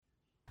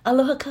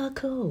Aloha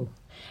kako.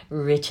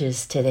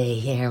 Riches today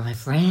here, my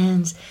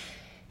friends.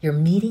 You're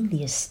meeting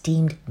the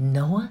esteemed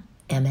Noah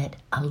Emmett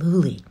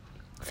Aluli,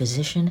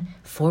 physician,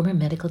 former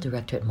medical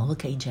director at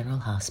Molokai General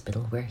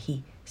Hospital, where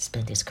he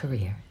spent his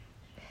career.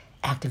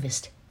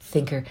 Activist,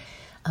 thinker,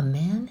 a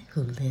man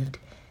who lived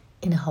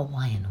in a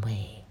Hawaiian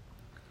way.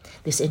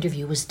 This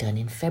interview was done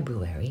in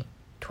February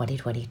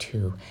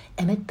 2022.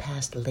 Emmett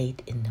passed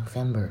late in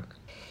November.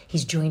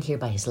 He's joined here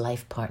by his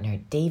life partner,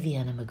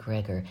 Davianna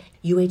McGregor,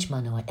 UH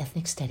Manoa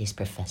Ethnic Studies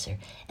professor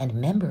and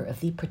member of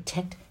the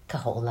Protect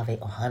Kahoʻolawe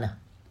Ohana.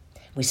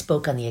 We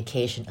spoke on the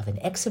occasion of an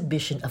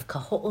exhibition of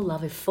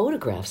Kahoʻolawe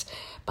photographs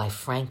by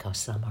Franco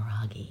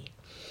Salmoiraghi.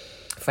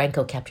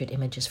 Franco captured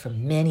images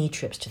from many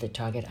trips to the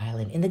target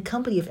island in the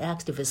company of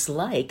activists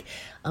like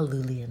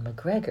Aluli and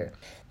McGregor.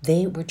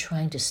 They were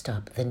trying to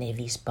stop the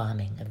Navy's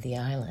bombing of the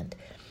island.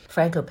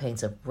 Franco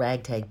paints a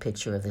ragtag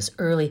picture of this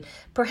early,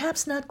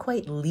 perhaps not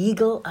quite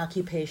legal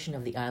occupation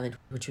of the island,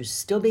 which was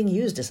still being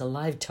used as a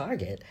live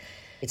target.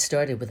 It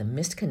started with a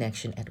missed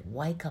connection at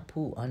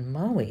Waikapu on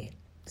Maui.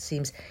 It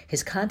seems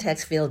his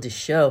contacts failed to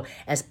show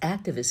as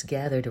activists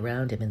gathered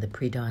around him in the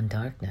pre-dawn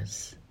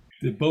darkness.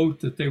 The boat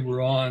that they were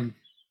on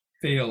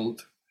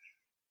failed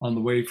on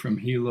the way from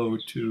Hilo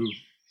to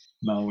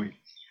Maui.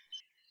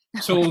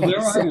 So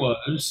there I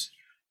was.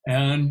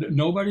 And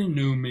nobody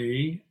knew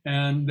me,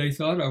 and they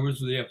thought I was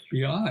the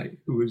FBI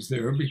who was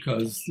there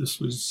because this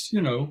was,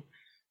 it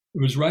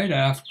was right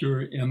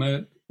after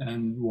Emmett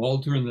and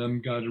Walter and them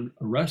got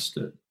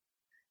arrested.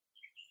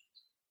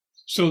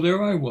 So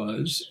there I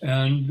was,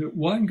 and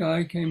one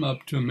guy came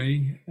up to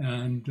me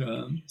and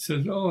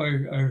said, "Oh,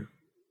 I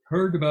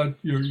heard about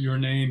your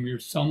name, your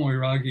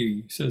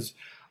Salmoiraghi." He says,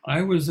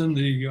 "I was in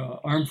the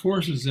armed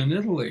forces in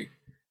Italy."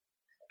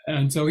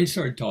 And so he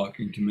started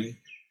talking to me.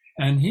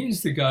 And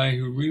he's the guy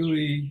who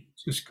really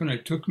just kind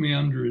of took me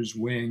under his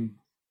wing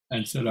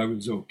and said I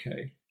was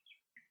okay.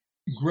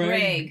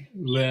 Greg.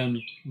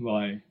 Lynn,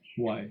 why?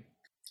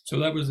 So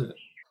that was it.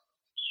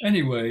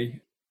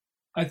 Anyway,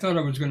 I thought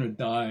I was going to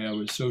die. I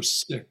was so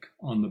sick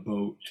on the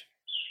boat.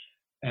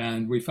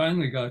 And we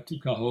finally got to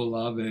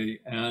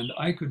Kahoʻolawe, and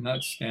I could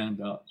not stand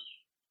up.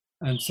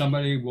 And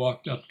somebody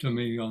walked up to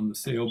me on the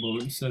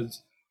sailboat and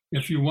says,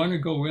 "If you want to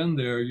go in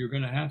there, you're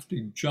going to have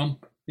to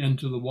jump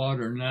into the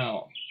water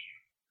now."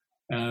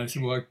 And I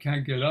said, "Well, I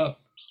can't get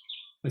up."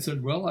 I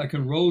said, "Well, I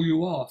can roll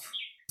you off."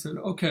 I said,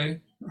 "Okay."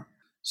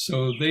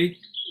 So they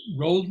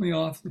rolled me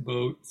off the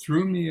boat,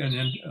 threw me a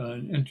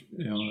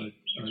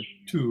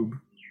tube,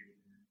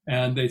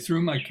 and they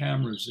threw my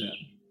cameras in.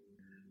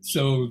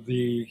 So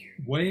the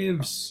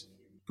waves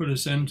put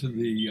us into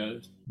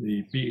the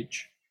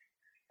beach.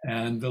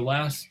 And the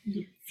last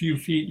few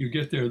feet you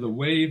get there, the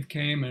wave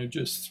came and it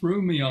just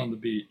threw me on the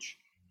beach,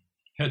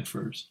 head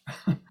first.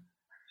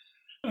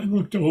 I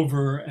looked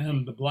over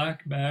and the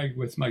black bag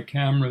with my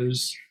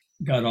cameras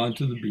got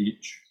onto the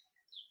beach.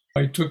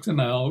 I took them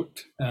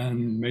out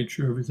and made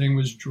sure everything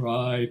was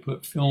dry,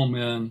 put film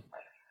in,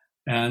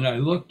 and I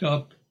looked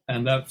up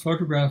and that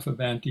photograph of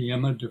Auntie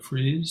Emma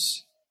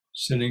DeFries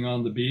sitting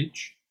on the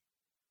beach,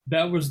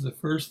 that was the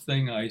first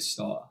thing I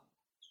saw.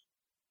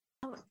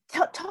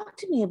 Talk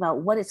to me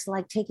about what it's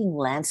like taking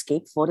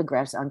landscape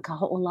photographs on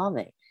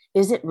Kahoʻolawe.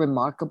 Is it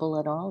remarkable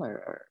at all?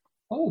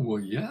 Oh, well,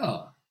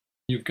 yeah.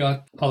 You've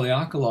got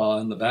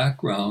Haleakala in the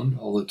background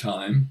all the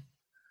time,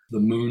 the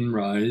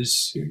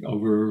moonrise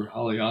over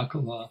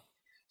Haleakala.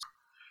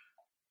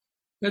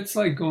 It's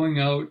like going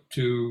out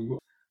to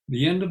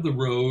the end of the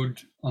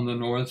road on the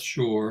North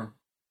Shore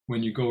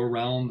when you go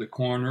around the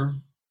corner,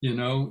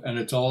 and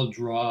it's all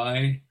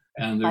dry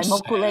and there's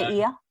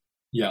sand.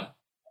 Yeah,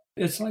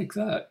 it's like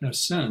that in a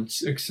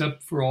sense,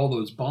 except for all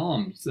those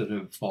bombs that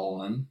have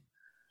fallen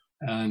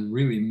and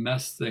really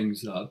messed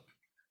things up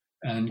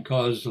and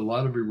caused a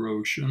lot of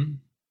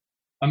erosion.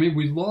 I mean,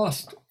 we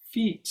lost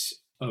feet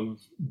of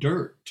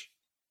dirt.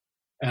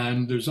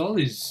 And there's all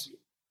these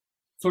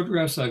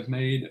photographs I've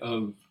made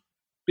of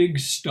big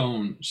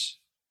stones,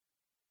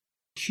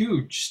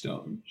 huge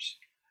stones.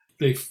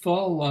 They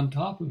fall on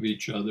top of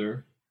each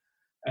other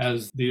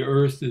as the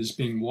earth is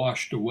being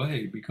washed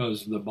away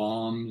because of the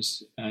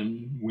bombs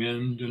and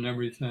wind and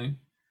everything.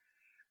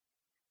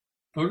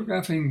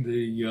 Photographing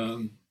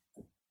the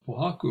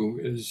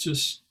Pohaku is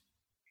just,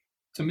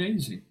 it's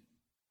amazing.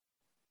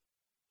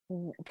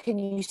 Can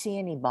you see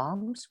any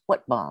bombs?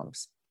 What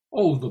bombs?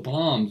 Oh, the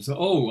bombs.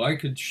 Oh, I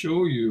could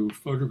show you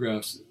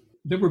photographs.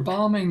 They were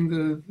bombing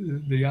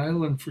the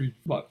island for,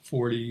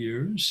 40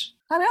 years?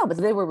 I know, but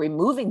they were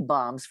removing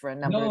bombs for a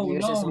number of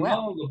years as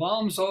well. No, the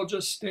bombs all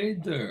just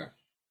stayed there.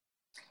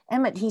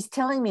 Emmett, he's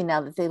telling me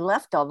now that they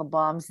left all the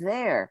bombs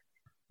there.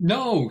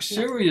 No,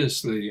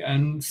 seriously.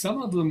 And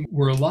some of them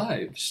were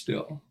alive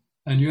still.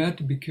 And you had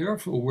to be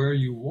careful where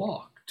you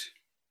walked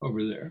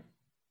over there.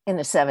 In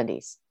the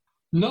 70s.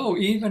 No,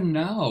 even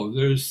now,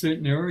 there's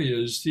certain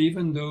areas,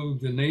 even though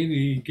the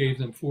Navy gave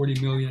them $40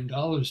 million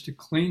to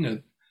clean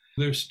it,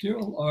 there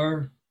still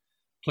are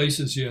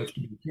places you have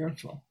to be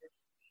careful.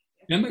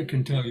 Emmett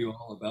can tell you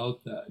all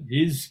about that.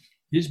 He's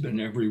been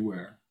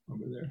everywhere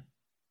over there.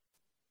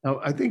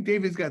 I think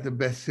David's got the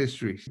best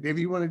history.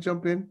 David, you want to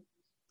jump in?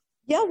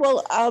 Yeah,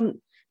 well,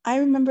 I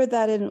remember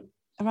that in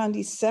around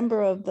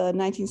December of the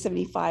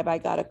 1975, I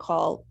got a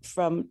call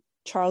from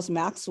Charles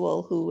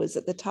Maxwell, who was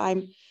at the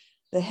time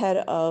the head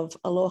of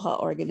Aloha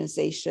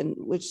organization,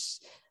 which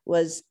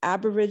was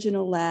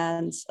Aboriginal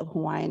lands of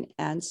Hawaiian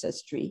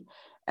ancestry.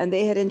 And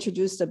they had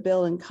introduced a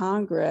bill in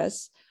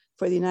Congress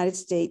for the United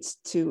States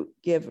to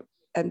give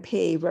and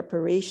pay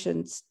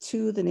reparations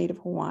to the Native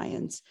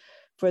Hawaiians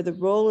for the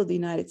role of the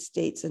United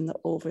States in the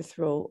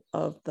overthrow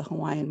of the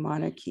Hawaiian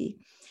monarchy.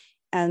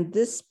 And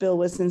this bill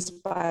was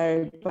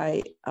inspired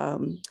by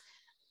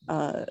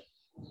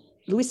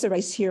Louisa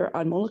Rice here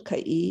on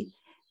Molokai,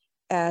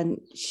 and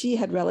she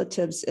had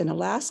relatives in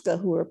Alaska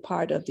who were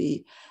part of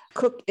the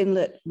Cook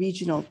Inlet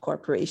Regional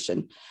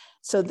Corporation.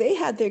 So they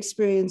had the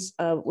experience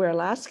of where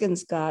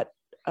Alaskans got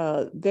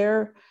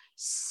their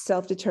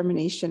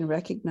self-determination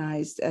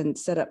recognized and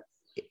set up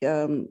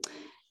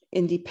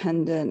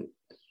independent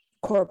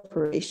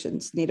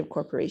corporations, Native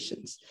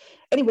corporations.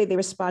 Anyway, they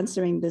were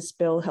sponsoring this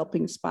bill,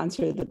 helping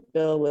sponsor the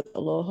bill with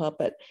Aloha,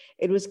 but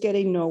it was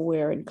getting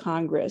nowhere in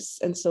Congress.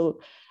 And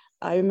so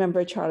I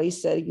remember Charlie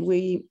said,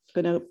 we're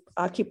going to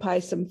occupy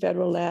some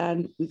federal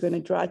land. We're going to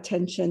draw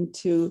attention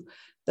to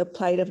the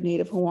plight of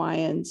Native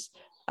Hawaiians.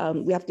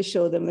 We have to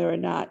show them they're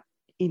not,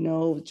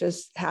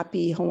 just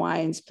happy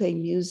Hawaiians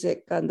playing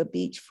music on the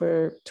beach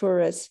for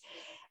tourists.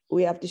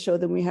 We have to show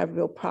them we have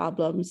real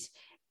problems,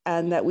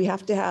 and that we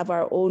have to have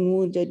our own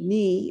Wounded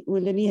Knee.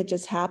 Wounded Knee had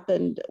just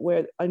happened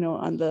where,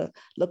 on the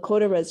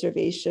Lakota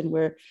reservation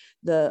where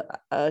the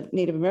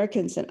Native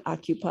Americans had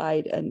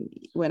occupied and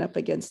went up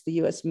against the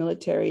US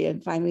military.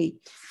 And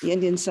finally, the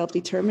Indian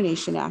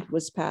Self-Determination Act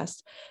was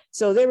passed.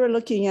 So they were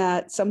looking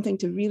at something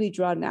to really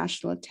draw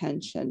national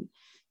attention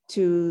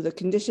to the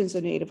conditions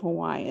of Native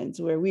Hawaiians,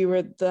 where we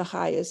were the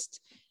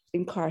highest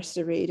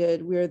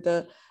incarcerated,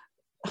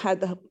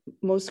 had the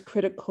most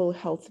critical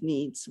health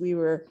needs. We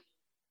were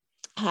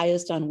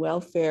highest on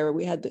welfare.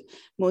 We had the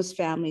most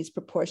families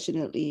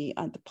proportionately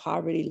on the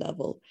poverty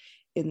level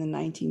in the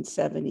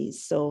 1970s.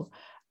 So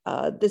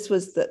this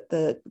was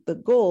the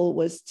goal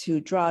was to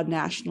draw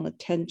national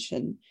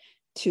attention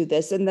to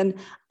this. And then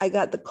I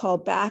got the call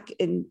back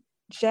in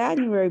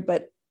January,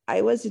 but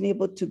I wasn't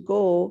able to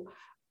go.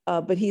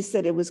 But he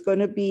said it was going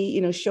to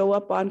be, show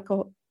up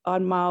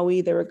on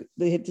Maui.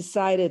 They had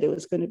decided it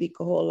was going to be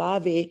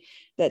Kahoʻolawe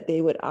that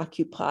they would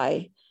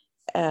occupy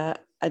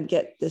and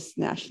get this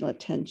national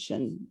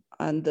attention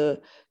on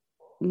the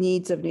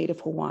needs of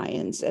Native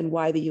Hawaiians and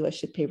why the US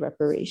should pay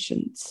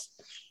reparations.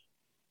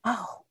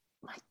 Oh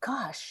my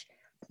gosh,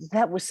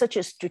 that was such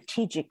a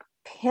strategic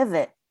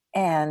pivot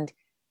and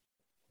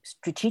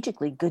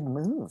strategically good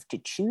move to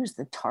choose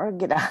the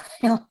target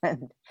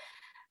island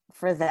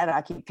for that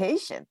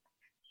occupation.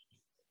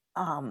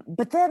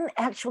 But then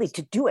actually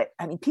to do it,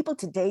 people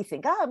today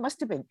think, it must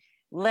have been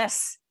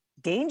less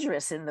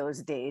dangerous in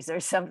those days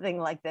or something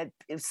like that.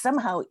 It was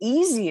somehow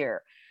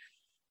easier.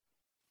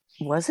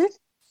 Was it?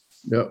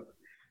 No.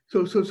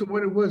 So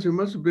what it was, it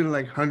must have been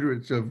like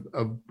hundreds of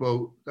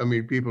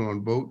people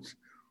on boats,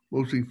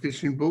 mostly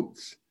fishing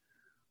boats,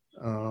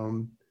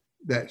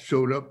 that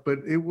showed up. But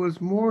it was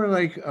more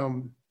like,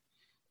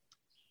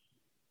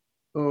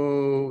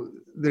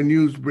 the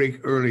news break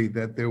early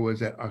that there was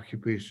that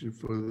occupation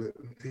for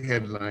the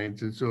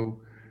headlines. And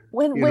so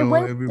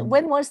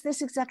when was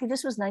this exactly?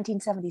 This was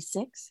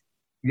 1976?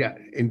 Yeah,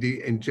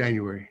 in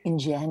January. In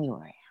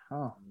January.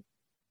 Oh.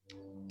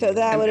 So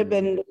that would have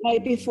been the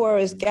night before.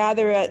 It was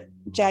gather at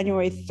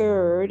January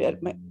 3rd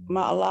at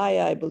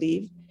Ma'alaya, I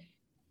believe.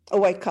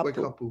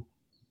 Waikapu.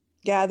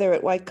 Gather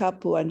at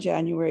Waikapu on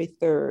January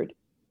 3rd.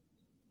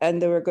 And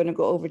they were going to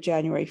go over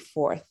January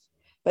 4th.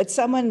 But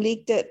someone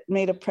leaked it,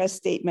 made a press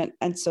statement.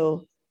 And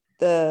so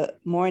the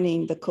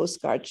morning, the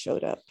Coast Guard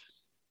showed up.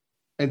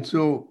 And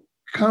so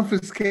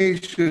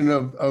confiscation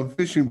of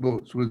fishing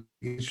boats was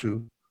the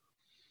issue.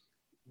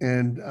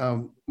 And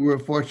we were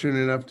fortunate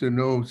enough to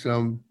know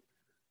some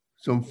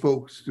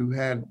folks who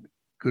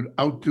could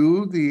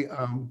outdo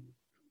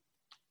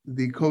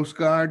the Coast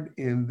Guard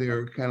in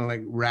their kind of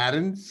like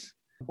ratans.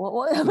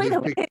 Well, wait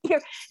a minute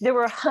here. There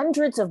were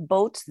hundreds of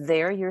boats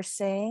there, you're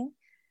saying?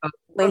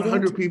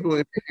 100 people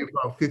and maybe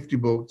about 50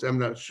 boats, I'm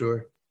not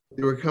sure.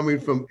 They were coming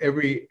from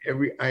every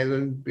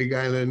island, Big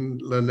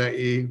Island,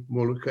 Lanai,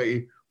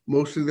 Molokai,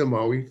 mostly the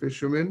Maui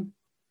fishermen.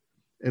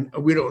 And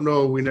we don't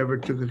know, we never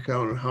took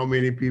account of how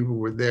many people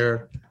were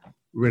there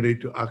ready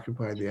to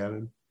occupy the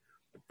island.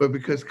 But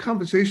because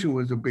confiscation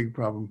was a big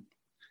problem,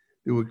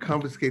 they would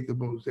confiscate the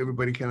boats.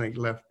 Everybody kind of like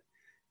left,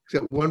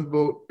 except one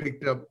boat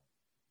picked up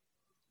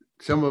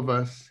some of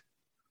us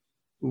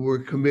who were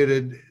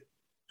committed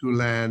to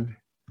land.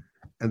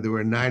 And there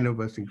were 9 of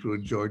us,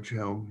 including George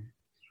Helm,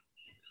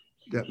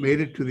 that made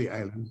it to the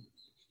island.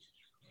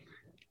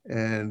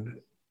 And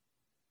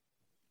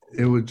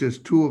it was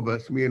just 2 of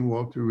us, me and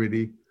Walter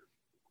Riddy,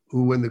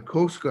 who, when the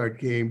Coast Guard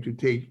came to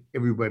take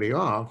everybody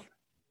off,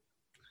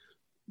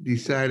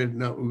 decided,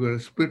 no, we're going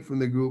to split from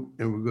the group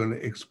and we're going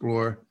to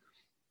explore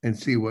and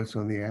see what's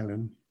on the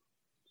island.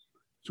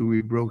 So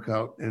we broke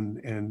out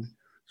and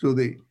So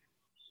the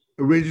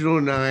original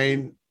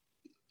 9,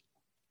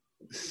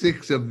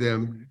 6 of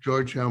them,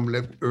 George Helm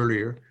left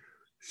earlier,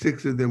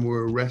 6 of them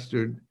were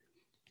arrested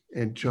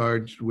and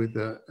charged with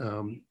a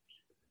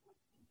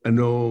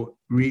no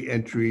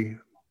re-entry,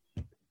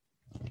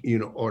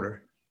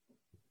 order.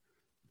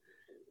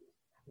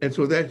 And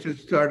so that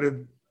just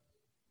started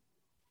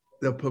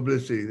the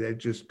publicity, that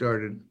just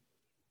started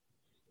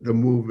the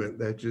movement,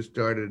 that just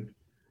started,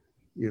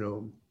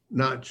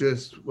 not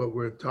just what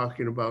we're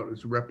talking about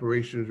is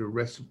reparations or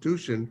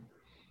restitution,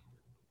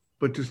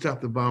 but to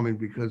stop the bombing,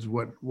 because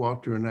what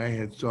Walter and I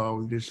had saw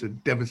was just a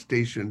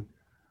devastation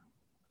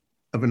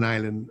of an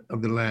island,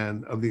 of the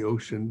land, of the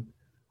ocean,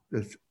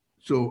 that's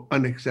so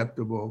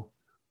unacceptable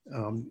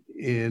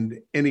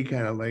in any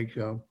kind of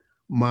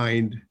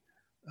mind,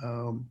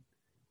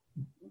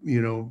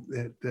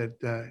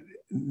 that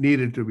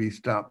needed to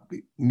stop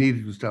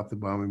the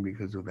bombing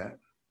because of that.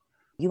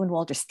 You and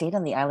Walter stayed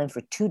on the island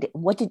for 2 days.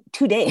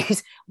 2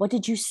 days? What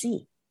did you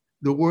see?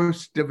 The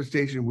worst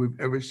devastation we've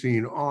ever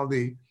seen. All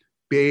the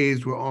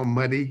bays were all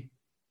muddy.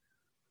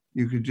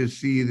 You could just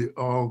see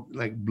all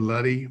like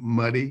bloody,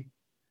 muddy.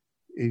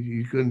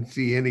 You couldn't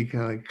see any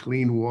kind of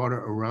clean water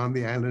around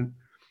the island.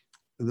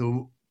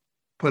 The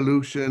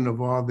pollution of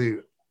all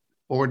the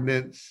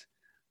ordnance,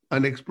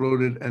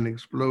 unexploded and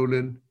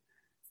exploded.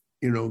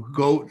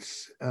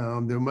 Goats.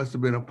 There must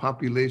have been a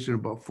population of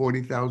about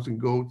 40,000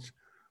 goats.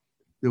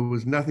 There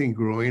was nothing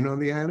growing on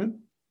the island.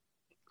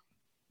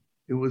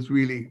 It was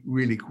really,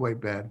 really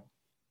quite bad.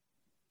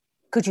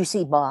 Could you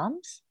see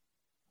bombs?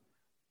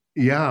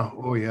 Yeah,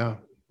 oh yeah,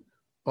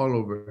 all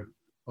over.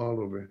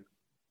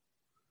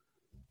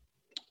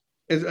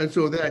 And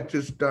so that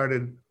just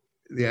started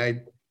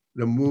the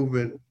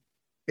movement,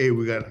 hey,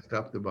 we gotta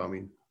stop the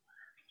bombing.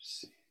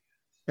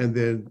 And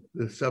then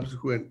the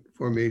subsequent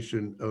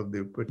formation of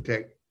the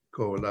Protect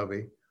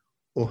Kahoʻolawe,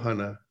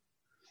 Ohana,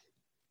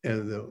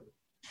 and the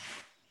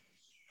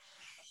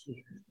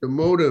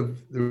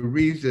motive, the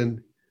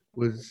reason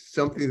was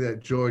something that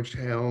George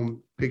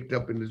Helm picked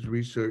up in his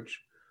research,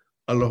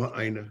 Aloha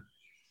Aina.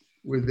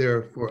 We're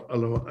there for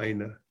Aloha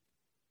Aina.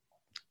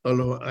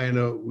 Aloha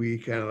Aina, we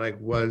kind of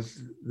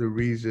was the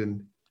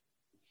reason,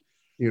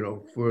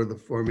 for the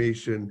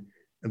formation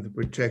and the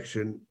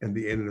protection and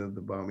the ending of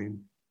the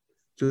bombing.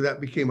 So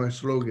that became our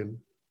slogan,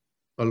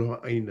 Aloha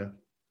Aina.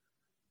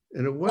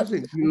 And it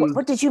wasn't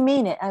what did you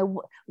mean?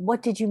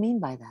 What did you mean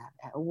by that?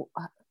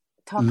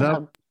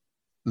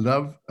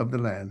 Love of the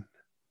land.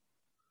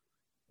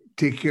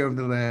 Take care of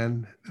the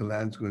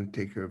land's going to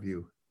take care of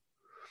you.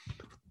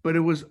 But it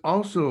was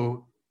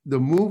also the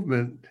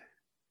movement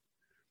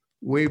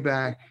way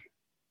back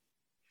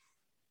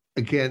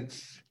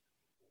against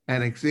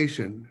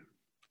annexation,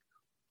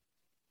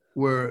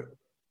 where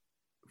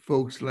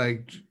folks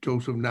like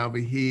Joseph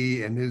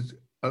Nawahi and his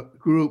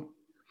group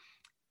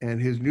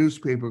and his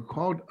newspaper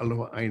called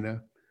Aloha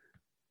Aina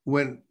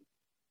went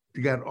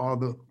to get all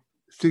the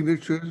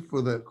signatures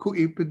for the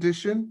Ku'i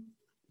petition.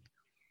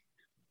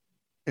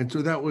 And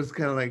so that was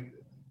kind of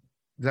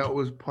that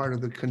was part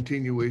of the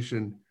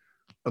continuation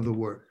of the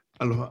work,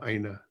 Aloha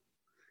Aina.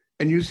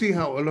 And you see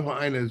how Aloha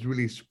Aina is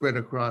really spread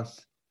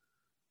across,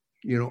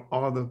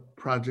 all the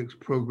projects,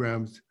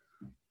 programs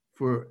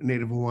for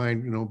Native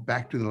Hawaiian,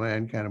 back to the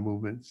land kind of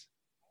movements.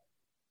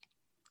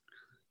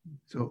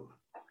 So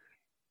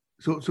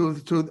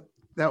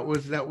that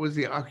was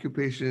the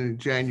occupation in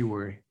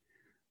January.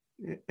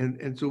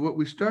 And so what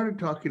we started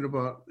talking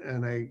about,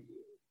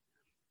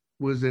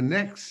 was the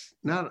next,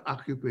 not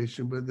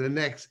occupation, but the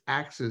next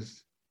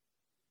access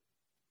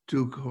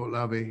to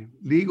Kahoʻolawe,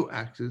 legal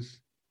access,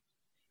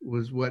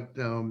 was what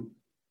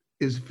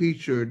is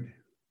featured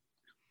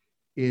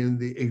in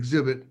the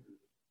exhibit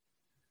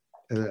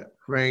that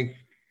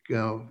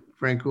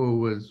Franco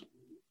was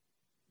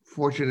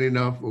fortunate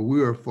enough, or we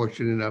were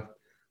fortunate enough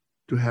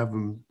to have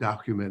him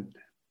document.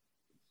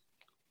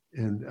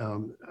 And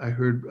I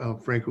heard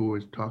Franco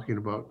was talking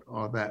about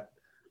all that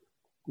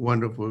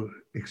wonderful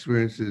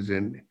experiences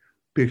and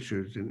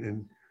pictures,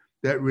 and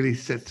that really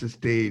sets the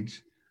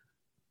stage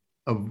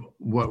of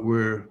what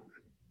we're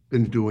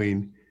been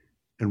doing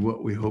and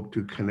what we hope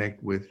to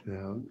connect with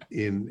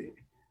in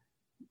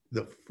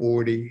the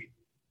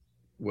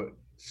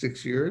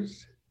 6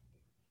 years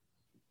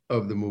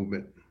of the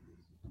movement.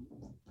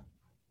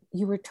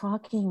 You were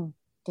talking,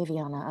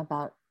 Davianna,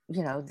 about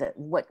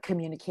what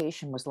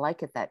communication was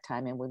like at that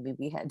time, and when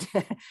we had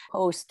to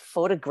post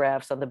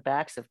photographs on the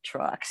backs of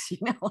trucks,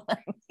 what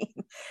I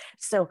mean?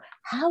 So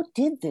how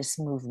did this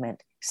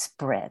movement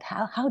spread?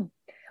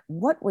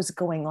 What was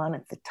going on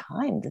at the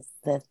time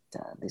that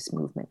this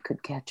movement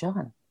could catch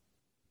on?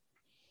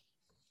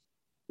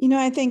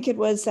 I think it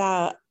was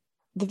the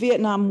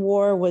Vietnam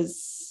War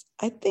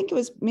I think it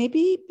was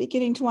maybe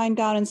beginning to wind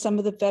down, and some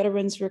of the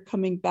veterans were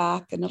coming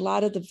back, and a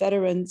lot of the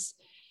veterans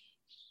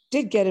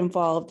did get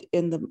involved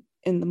in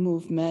the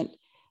movement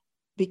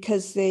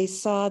because they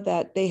saw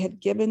that they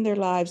had given their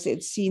lives, they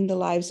had seen the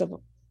lives of,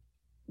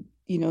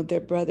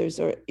 their brothers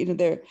or,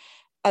 their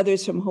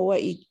others from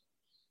Hawaii,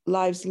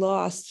 lives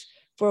lost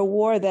for a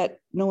war that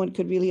no one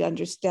could really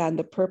understand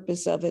the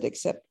purpose of it,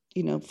 except,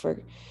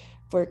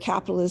 for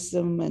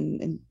capitalism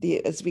and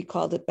the, as we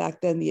called it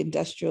back then, the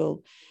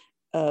industrial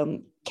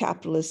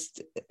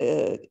capitalist.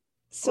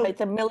 Right,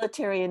 the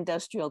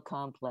military-industrial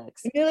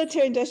complex.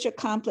 Military-industrial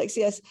complex,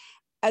 yes.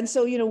 And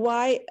so,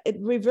 why it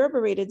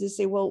reverberated to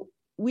say, well,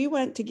 we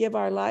went to give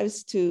our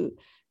lives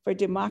for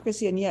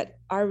democracy, and yet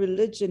our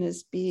religion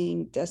is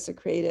being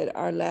desecrated,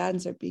 our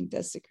lands are being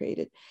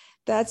desecrated.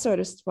 That sort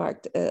of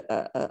sparked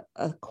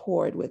a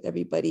chord with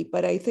everybody.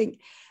 But I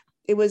think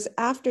it was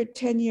after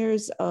 10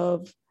 years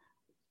of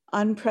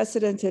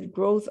unprecedented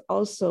growth,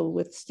 also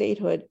with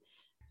statehood,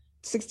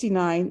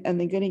 69, and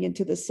then getting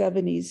into the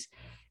 70s,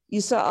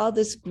 you saw all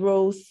this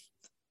growth,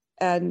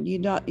 and you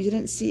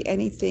didn't see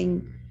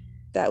anything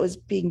that was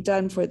being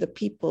done for the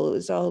people. It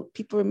was all,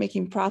 people were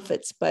making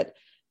profits, but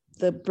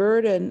the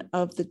burden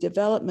of the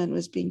development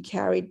was being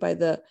carried by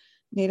the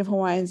Native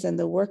Hawaiians and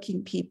the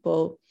working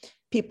people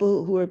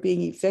who were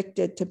being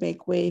evicted to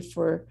make way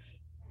for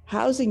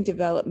housing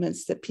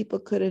developments that people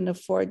couldn't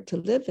afford to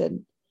live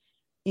in.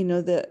 In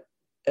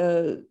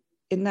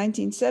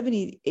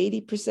 1970,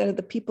 80% of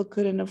the people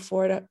couldn't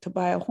afford to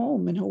buy a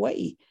home in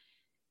Hawaii.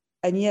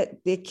 And yet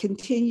they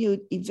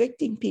continued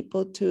evicting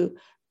people to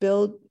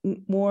build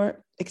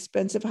more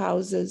expensive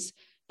houses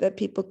that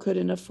people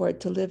couldn't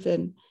afford to live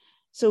in.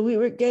 So we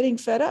were getting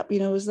fed up.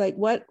 It was like,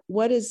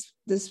 what is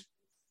this?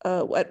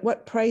 At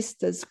what price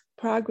does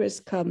progress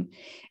come?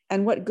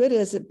 And what good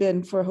has it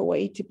been for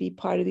Hawaii to be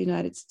part of the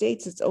United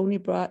States? It's only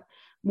brought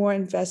more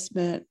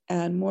investment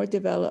and more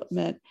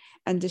development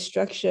and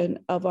destruction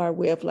of our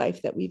way of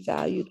life that we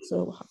valued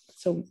so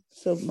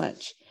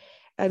much.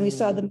 And we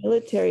saw the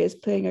military as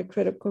playing a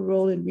critical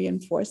role in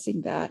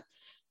reinforcing that.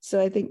 So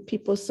I think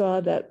people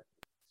saw that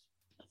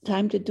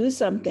time to do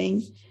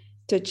something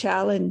to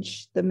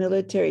challenge the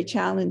military,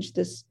 challenge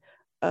this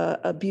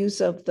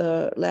abuse of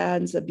the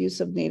lands, abuse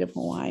of Native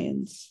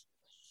Hawaiians.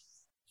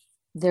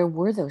 There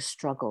were those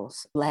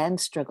struggles,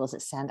 land struggles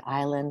at Sand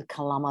Island,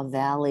 Kalama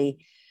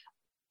Valley,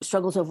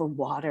 struggles over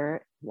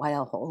water,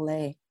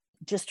 Waiahole,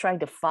 just trying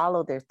to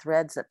follow their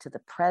threads up to the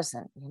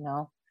present,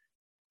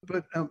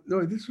 But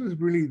no, this was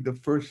really the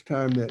first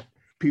time that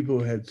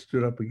people had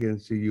stood up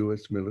against the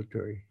U.S.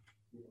 military.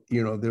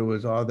 There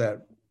was all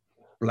that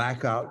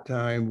blackout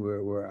time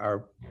where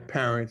our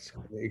parents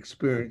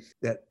experienced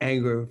that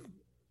anger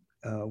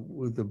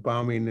with the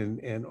bombing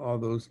and all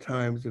those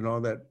times and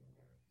all that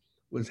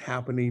was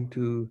happening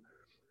to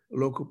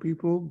local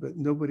people, but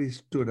nobody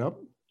stood up.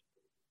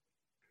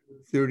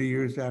 30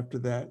 years after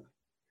that,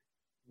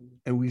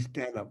 and we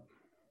stand up.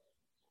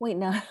 Wait,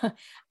 now,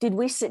 did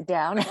we sit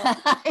down?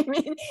 I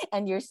mean,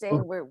 and you're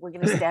saying we're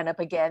going to stand up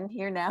again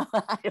here now?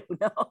 I don't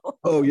know.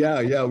 Oh,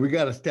 yeah, we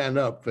got to stand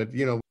up. But,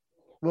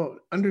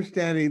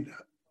 understanding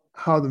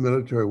how the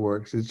military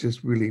works is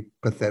just really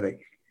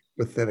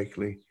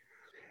pathetically.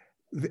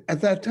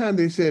 At that time,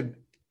 they said,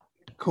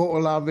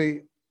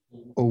 Kahoʻolawe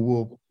or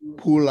we'll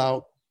pull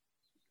out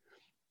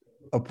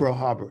of Pearl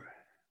Harbor.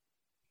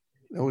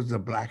 That was the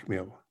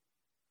blackmail.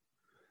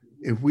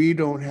 If we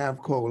don't have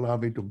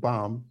Kahoʻolawe to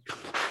bomb,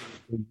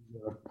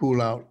 we'll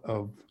pull out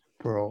of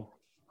Pearl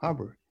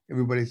Harbor.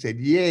 Everybody said,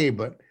 yay,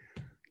 but,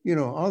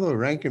 all the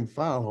rank and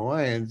file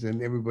Hawaiians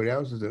and everybody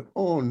else said,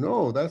 oh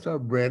no, that's our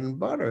bread and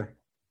butter.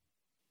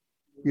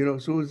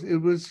 So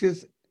it was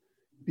just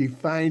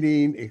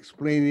defining,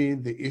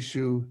 explaining the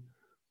issue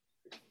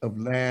of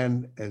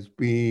land as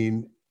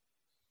being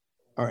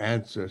our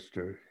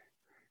ancestor.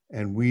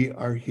 And we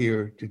are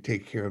here to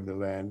take care of the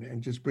land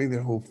and just bring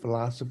that whole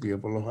philosophy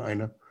of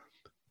Aloha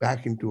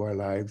back into our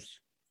lives.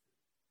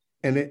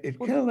 And it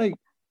kind of like,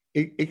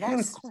 it kind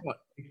of caught,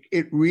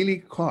 it really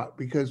caught,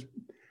 because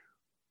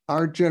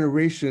our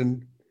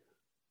generation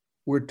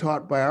were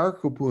taught by our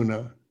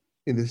kupuna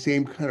in the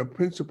same kind of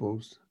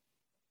principles,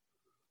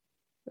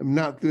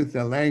 not through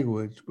the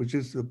language, but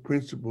just the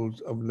principles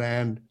of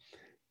land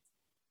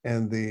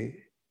and the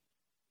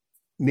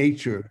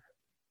nature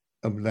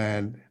of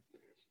land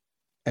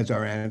as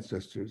our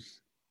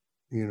ancestors,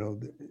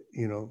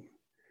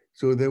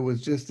 So there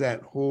was just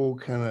that whole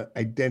kind of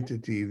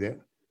identity that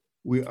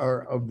we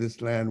are of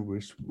this land,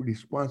 we're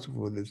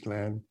responsible for this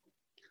land,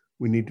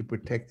 we need to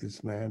protect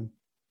this land,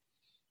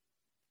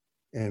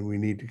 and we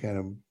need to kind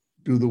of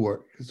do the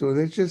work. So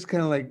that's just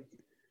kind of like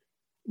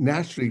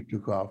naturally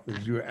took off,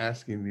 as you were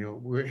asking,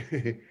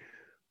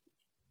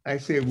 I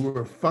say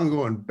we're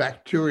fungal and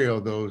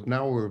bacterial,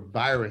 now we're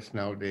virus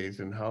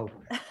nowadays, and how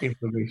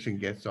information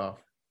gets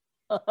off.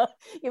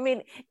 You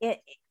mean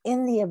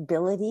in the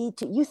ability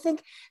to, you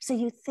think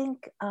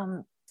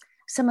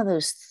some of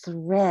those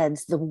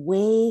threads, the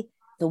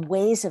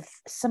ways of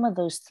some of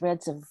those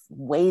threads of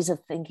ways of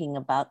thinking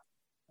about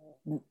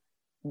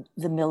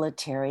the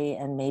military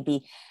and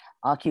maybe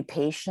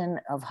occupation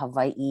of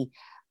Hawaii,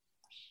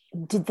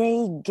 did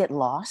they get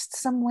lost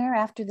somewhere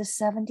after the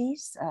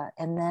 70s?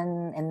 And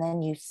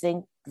then you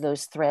think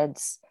those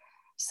threads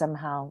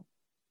somehow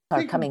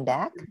are coming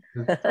back?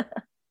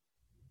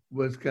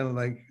 Was kind of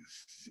like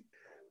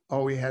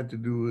all we had to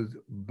do was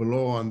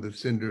blow on the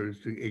cinders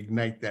to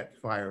ignite that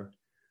fire.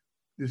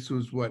 this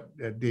was what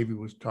Davy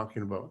was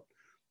talking about,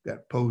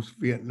 that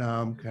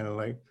post-Vietnam, kind of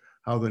like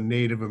how the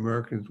Native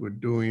Americans were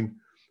doing,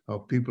 how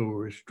people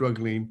were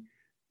struggling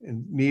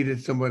and needed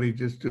somebody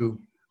just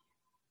to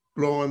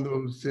blow on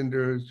those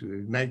cinders, to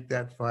ignite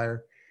that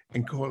fire.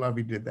 And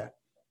Kahoʻolawe did that.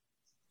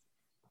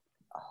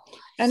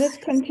 And it's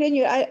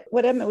continued.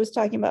 What Emmett was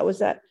talking about was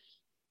that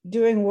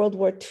during World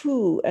War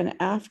II and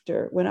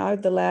after, when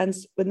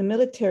the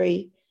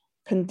military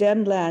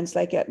condemned lands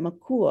like at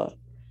Makua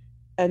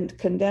and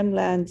condemned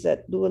lands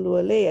at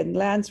Lualualei, and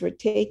lands were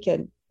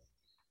taken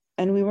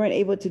and we weren't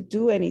able to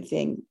do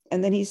anything.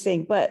 And then he's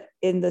saying, but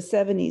in the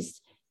 70s,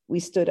 we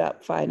stood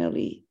up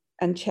finally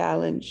and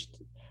challenged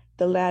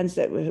the lands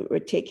that were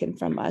taken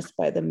from us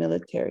by the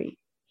military.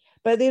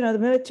 But, the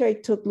military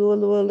took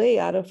Lualualei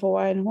out of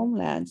Hawaiian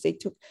homelands. They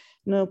took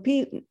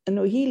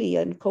Nohili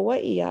and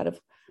Kauai out of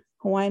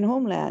Hawaiian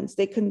homelands.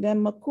 They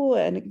condemned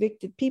Makua and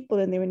evicted people,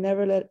 and they would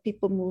never let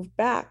people move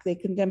back. They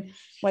condemned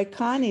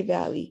Waikane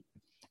Valley.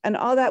 And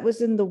all that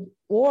was in the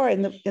war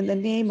in the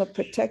name of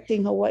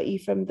protecting Hawaii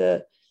from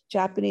the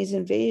Japanese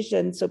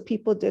invasion. So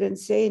people didn't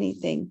say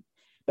anything.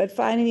 But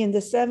finally, in the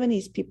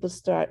 70s, people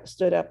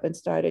stood up and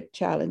started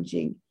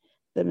challenging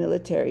the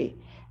military.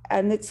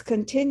 And it's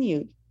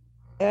continued.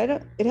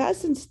 It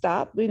hasn't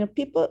stopped.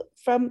 People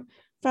from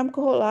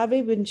Kahoʻolawe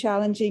have been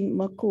challenging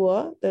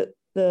Makua,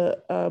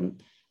 the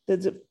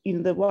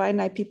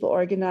Waianae people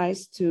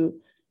organized to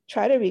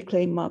try to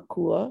reclaim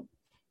Makua,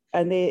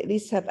 and they at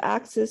least have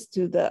access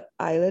to the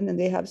island, and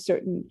they have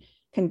certain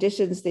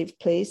conditions they've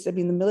placed. I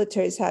mean, the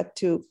military's had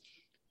to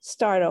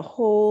start a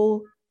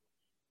whole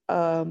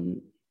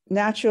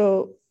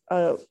natural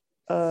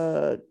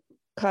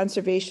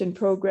conservation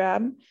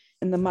program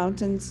in the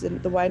mountains,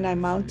 in the Waianae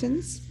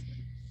Mountains,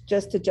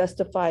 just to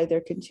justify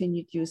their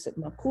continued use at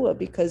Makua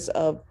because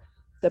of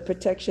the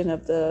protection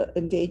of the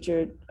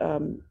endangered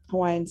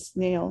Hawaiian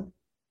snail.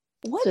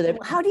 What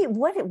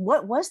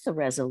was the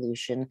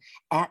resolution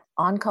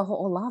on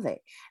Kahoʻolawe?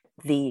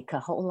 The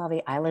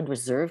Kahoʻolawe Island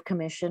Reserve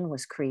Commission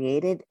was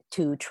created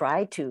to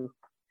try to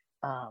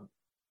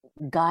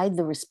guide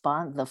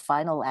the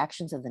final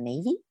actions of the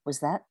Navy. Was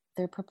that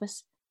their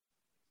purpose?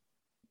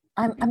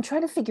 I'm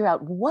trying to figure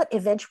out what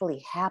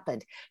eventually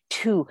happened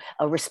to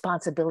a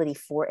responsibility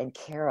for and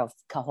care of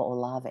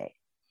Kahoʻolawe.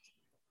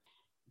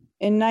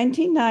 In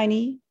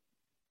 1990,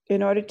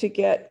 in order to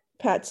get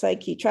try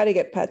to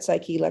get Pat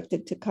Saiki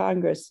elected to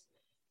Congress,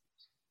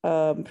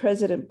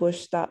 President Bush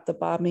stopped the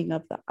bombing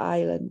of the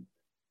island.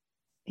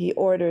 He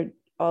ordered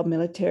all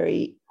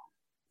military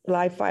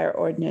live fire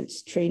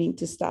ordnance training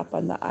to stop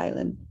on the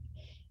island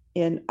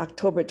in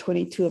October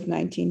 22 of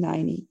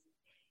 1990.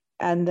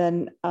 And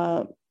then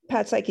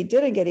Pat Saiki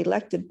didn't get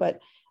elected, but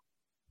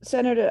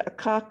Senator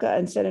Akaka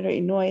and Senator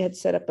Inouye had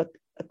set up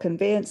a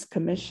conveyance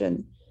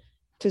commission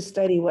to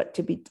study what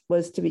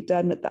was to be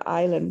done with the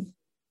island.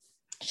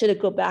 Should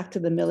it go back to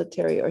the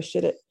military, or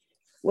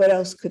what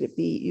else could it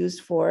be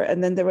used for?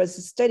 And then there was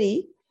a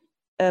study.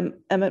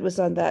 Emmett was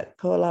on that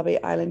Kahoʻolawe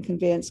Island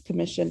Conveyance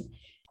Commission,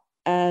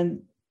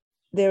 and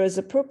there was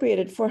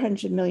appropriated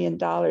 $400 million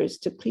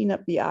to clean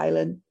up the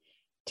island,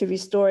 to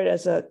restore it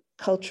as a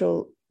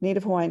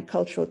Native Hawaiian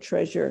cultural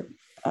treasure,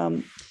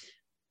 a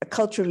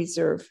cultural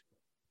reserve.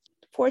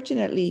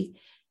 Fortunately,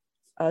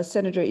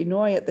 Senator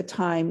Inouye at the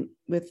time,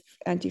 with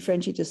Auntie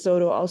Frenchie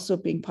DeSoto also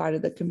being part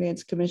of the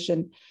Conveyance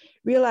Commission,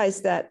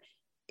 realized that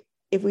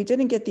if we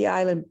didn't get the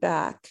island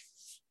back,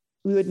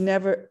 we would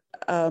never,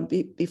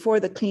 before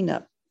the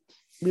cleanup,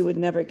 we would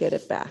never get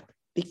it back,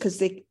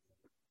 because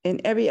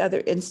in every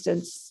other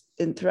instance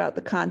throughout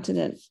the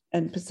continent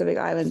and Pacific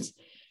Islands,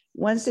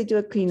 once they do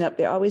a cleanup,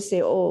 they always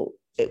say,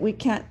 we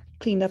can't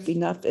clean up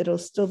enough. It'll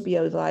still be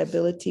a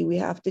liability. We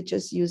have to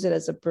just use it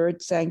as a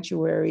bird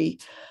sanctuary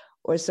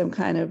or some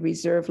kind of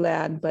reserve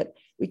land, but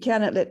we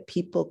cannot let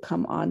people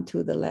come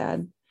onto the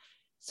land.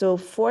 So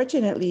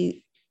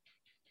fortunately,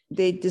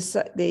 they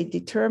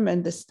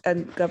determined,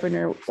 and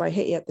Governor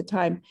Waihee at the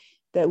time,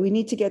 that we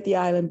need to get the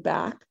island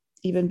back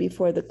even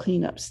before the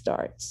cleanup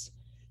starts.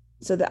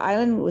 So the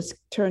island was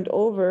turned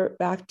over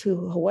back to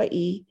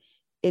Hawaii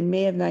in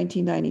May of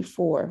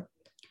 1994.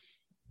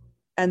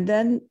 And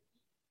then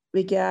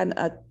began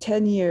a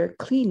 10-year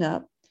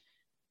cleanup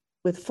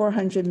with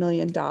 $400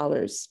 million.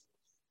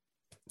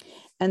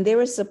 And they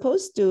were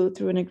supposed to,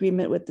 through an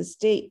agreement with the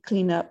state,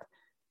 clean up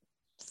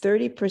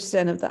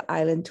 30% of the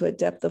island to a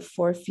depth of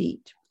 4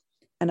 feet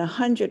and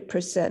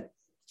 100%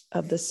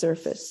 of the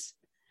surface.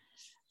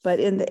 But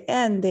in the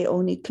end, they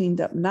only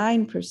cleaned up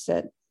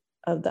 9%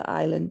 of the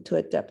island to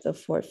a depth of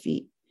 4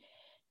 feet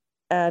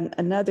and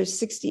another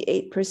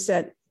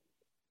 68%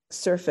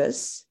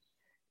 surface.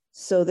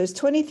 So there's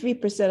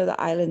 23% of the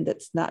island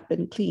that's not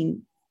been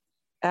cleaned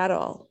at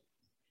all.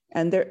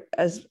 And there,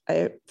 as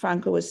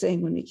Franco was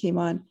saying when we came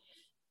on,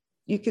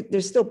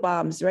 there's still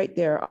bombs right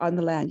there on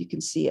the land. You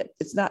can see it.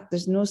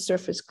 There's no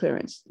surface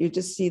clearance. You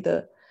just see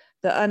the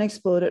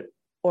unexploded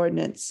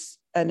ordnance,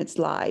 and it's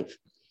live,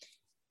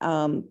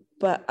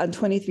 but on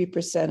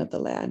 23% of the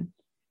land.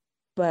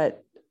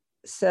 But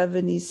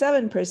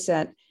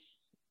 77%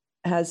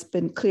 has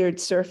been cleared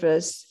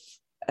surface,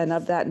 And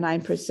of that,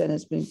 9%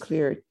 has been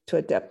cleared to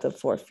a depth of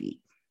 4 feet.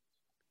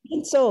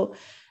 And so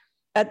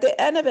at the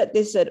end of it,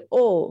 they said,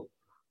 oh,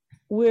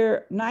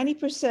 we're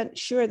 90%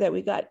 sure that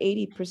we got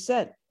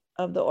 80%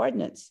 of the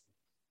ordinance.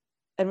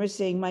 And we're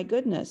saying, my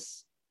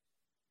goodness,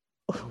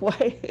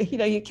 why,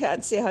 you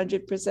can't say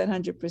 100%,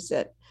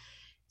 100%.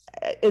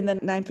 And then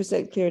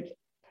 9% cleared.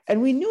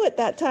 And we knew at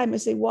that time, I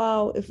say,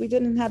 wow, if we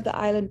didn't have the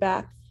island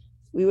back,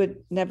 we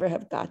would never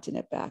have gotten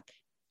it back.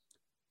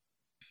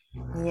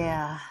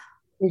 Yeah.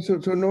 So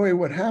knowing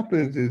what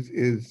happens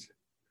is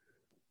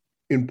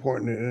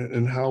important,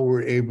 and how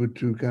we're able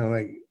to kind of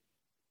like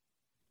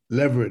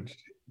leverage,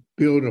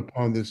 build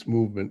upon this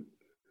movement,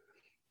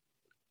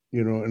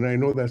 and I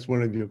know that's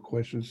one of your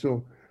questions.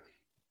 So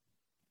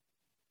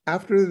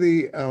after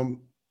the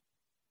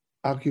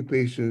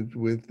occupations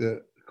with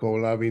the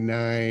Kahoʻolawe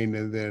 9,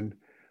 and then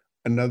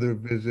another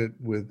visit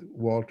with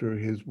Walter,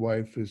 his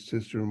wife, his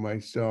sister, and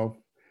myself,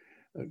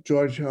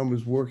 George Helm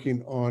was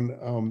working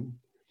on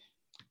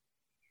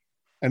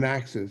an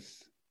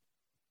axis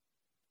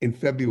in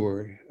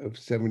February of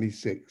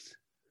 '76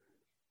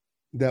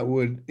 that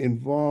would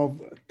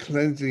involve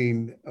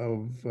cleansing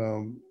of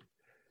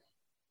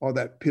all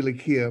that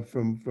pilikia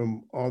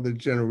from all the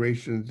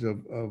generations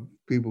of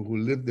people who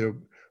lived there,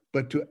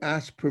 but to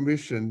ask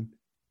permission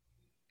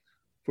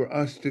for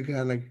us to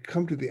kind of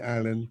come to the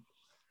island,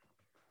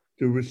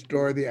 to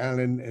restore the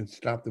island and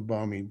stop the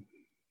bombing.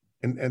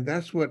 And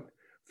that's what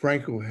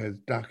Franco has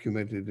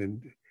documented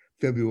in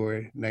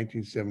February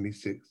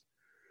 1976,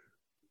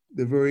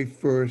 the very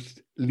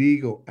first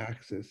legal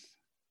access.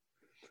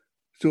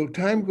 So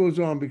time goes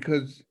on,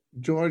 because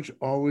George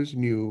always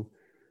knew,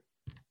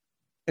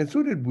 and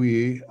so did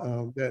we,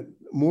 that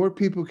more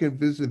people can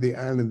visit the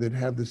island that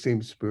have the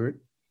same spirit.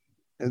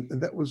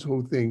 And that was the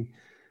whole thing.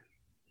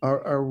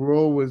 Our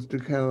role was to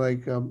kind of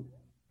like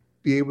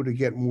be able to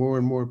get more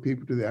and more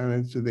people to the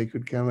island so they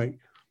could kind of like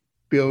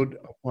build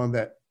upon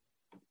that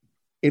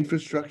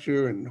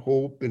infrastructure and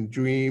hope and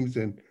dreams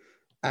and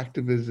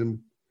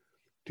activism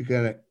to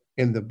kind of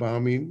end the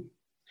bombing.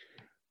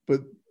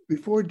 But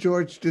before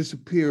George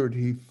disappeared,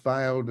 he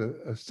filed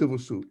a civil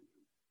suit.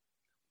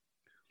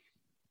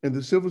 And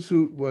the civil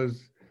suit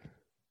was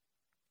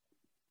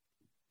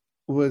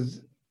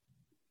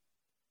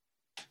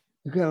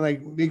to kind of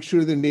like make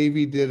sure the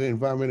Navy did an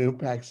environmental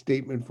impact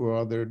statement for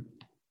all their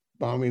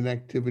bombing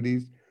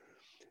activities,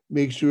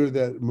 make sure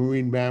that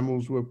marine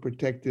mammals were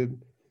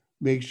protected,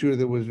 make sure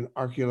there was an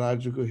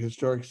archaeological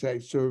historic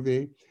site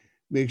survey,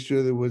 make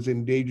sure there was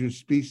endangered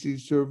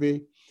species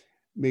survey,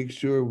 make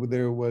sure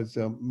there was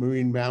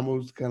marine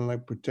mammals kind of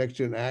like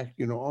protection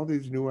act, all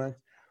these new acts,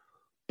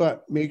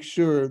 but make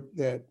sure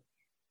that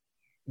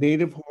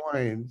Native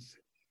Hawaiians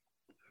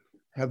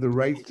have the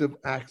rights of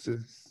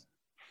access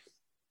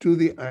to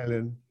the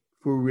island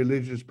for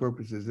religious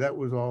purposes. That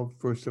was all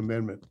First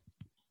Amendment.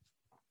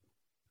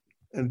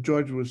 And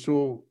George was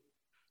so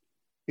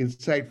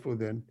insightful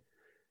then.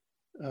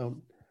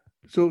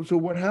 So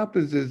what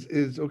happens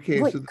is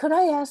okay. Wait, so could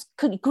I ask?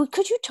 Could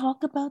you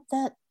talk about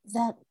that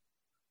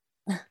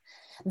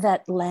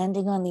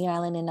landing on the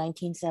island in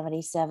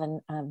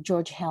 1977?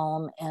 George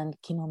Helm and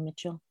Kimo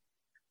Mitchell.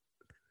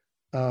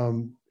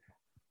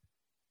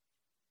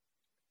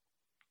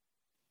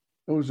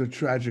 It was a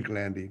tragic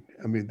landing.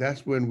 I mean,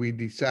 that's when we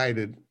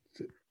decided,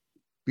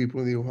 people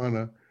in the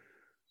Ohana,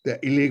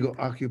 that illegal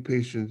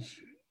occupations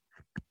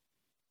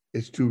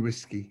is too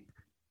risky.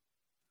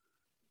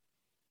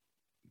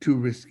 Too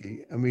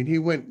risky. I mean, he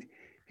went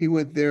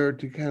there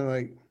to kind of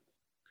like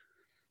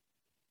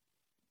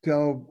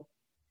tell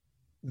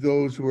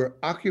those who were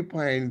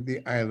occupying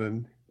the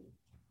island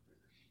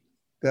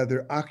that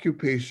their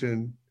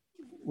occupation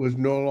was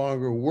no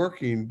longer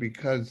working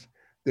because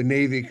the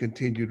Navy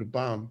continued to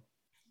bomb.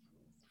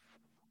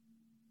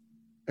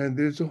 And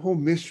there's a whole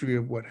mystery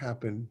of what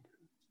happened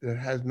that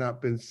has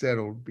not been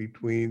settled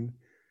between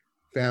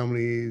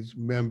families,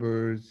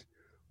 members.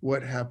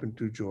 What happened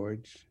to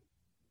George?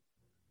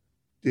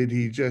 Did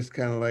he just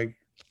kind of like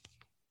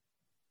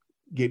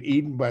get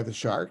eaten by the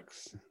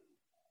sharks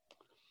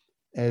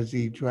as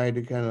he tried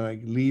to kind of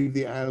like leave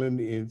the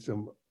island in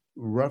some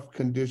rough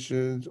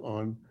conditions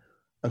on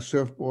a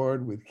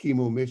surfboard with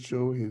Kimo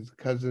Mitchell, his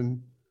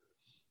cousin?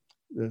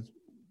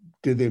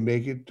 Did they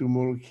make it to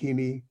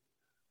Molokini?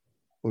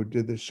 Or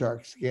did the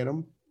sharks get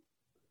him?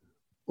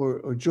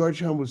 Or George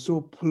Helm was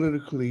so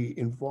politically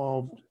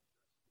involved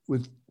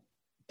with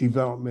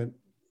development,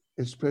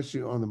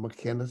 especially on the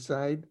McKenna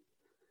side,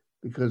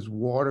 because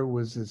water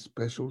was his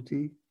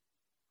specialty.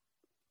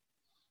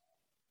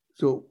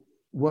 So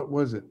what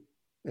was it?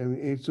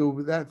 And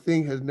so that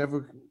thing has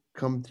never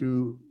come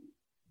to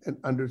an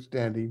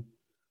understanding,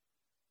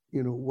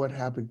 what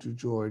happened to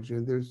George.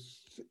 And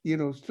there's,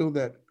 still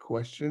that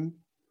question.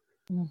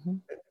 Mm-hmm.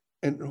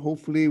 And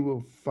hopefully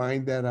we'll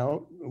find that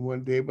out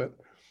one day. But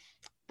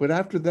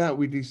after that,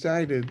 we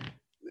decided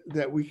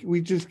that we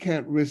just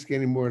can't risk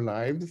any more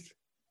lives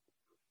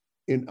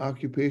in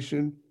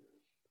occupation.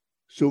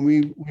 So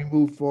we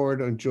moved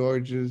forward on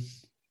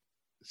George's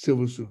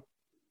civil suit.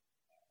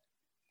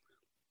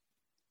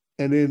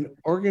 And in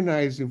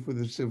organizing for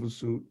the civil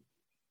suit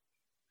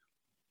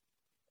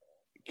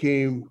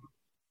came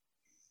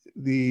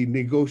the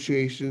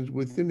negotiations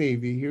with the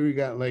Navy. Here we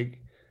got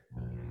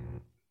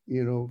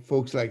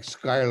folks like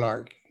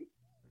Skylark,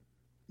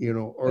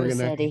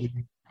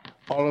 organizing,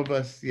 all of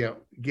us,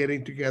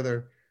 getting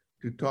together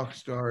to talk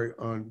story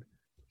on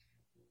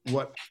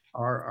what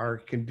are our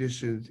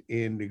conditions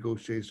in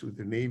negotiations with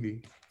the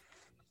Navy.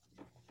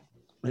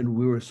 And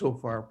we were so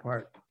far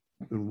apart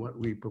in what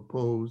we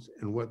proposed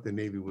and what the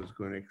Navy was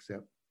going to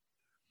accept.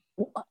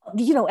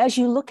 As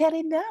you look at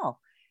it now,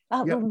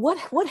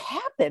 what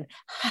happened?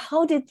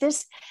 How did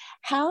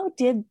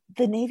the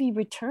Navy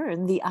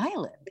return the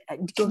island?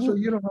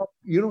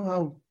 You know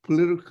how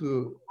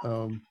political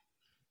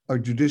our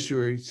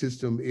judiciary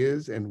system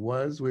is and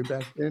was way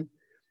back then?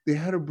 They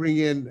had to bring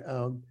in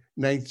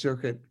Ninth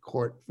Circuit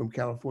Court from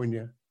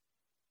California.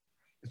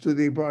 So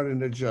they brought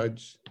in a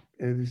judge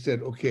and he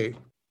said, okay,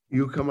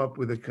 you come up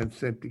with a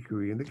consent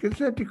decree. And the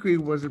consent decree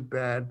wasn't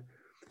bad,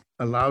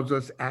 allows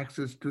us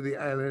access to the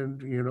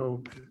island,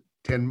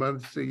 10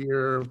 months a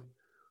year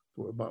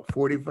for about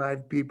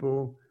 45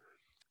 people,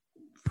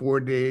 4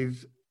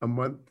 days a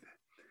month.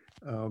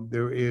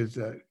 There is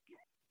a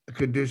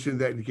condition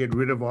that you get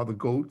rid of all the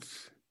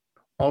goats,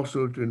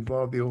 also to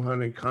involve the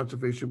Ohana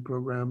conservation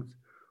programs,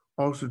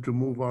 also to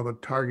move all the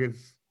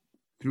targets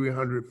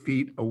 300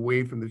 feet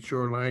away from the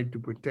shoreline to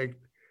protect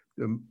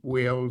the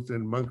whales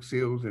and monk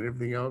seals and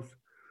everything else.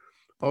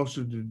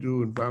 Also to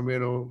do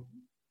environmental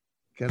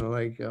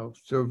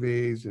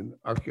surveys and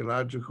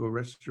archaeological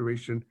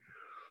restoration.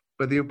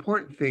 But the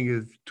important thing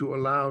is to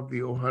allow the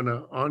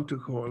Ohana onto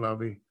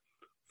Kahoʻolawe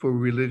for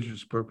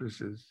religious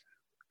purposes.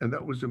 And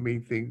that was the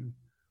main thing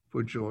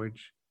for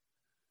George,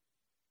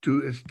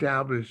 to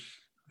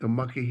establish the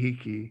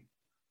makahiki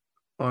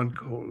on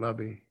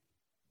Kahoʻolawe.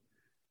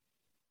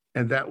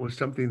 And that was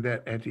something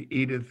that Auntie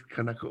Edith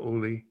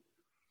Kanakaʻole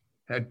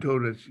had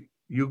told us,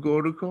 you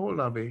go to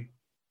Kahoʻolawe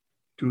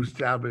to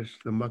establish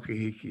the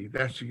makahiki.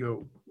 That's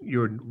your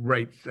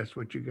rights. That's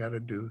what you got to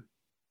do.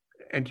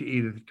 Auntie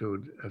Edith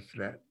told us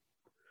that.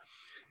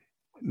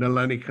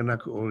 Nalani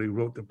Kanakaʻole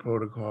wrote the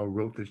protocol,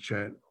 wrote the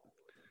chant.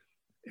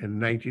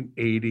 In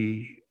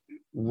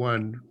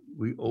 1981,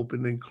 we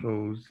opened and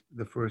closed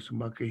the first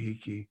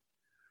makahiki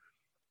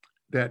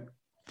that,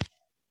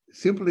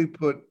 simply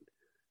put,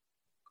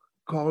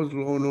 calls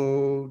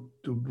Lono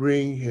to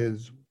bring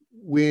his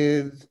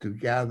winds, to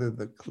gather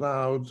the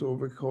clouds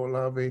over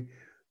Kahoʻolawe,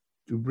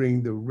 to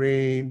bring the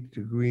rain,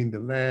 to green the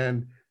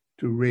land,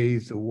 to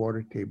raise the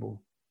water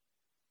table.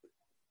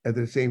 At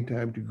the same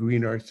time, to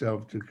green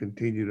ourselves to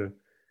continue to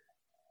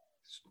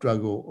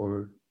struggle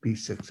or be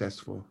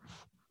successful.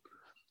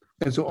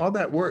 And so all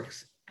that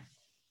works.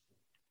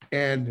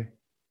 And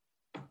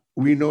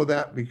we know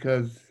that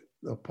because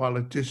the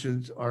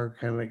politicians are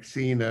kind of like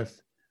seeing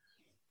us,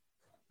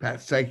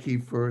 Pat Psyche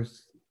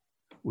first,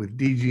 with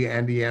DG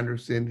Andy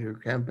Anderson, her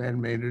campaign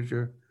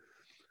manager,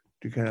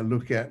 to kind of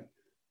look at,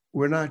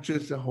 we're not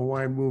just a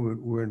Hawaiian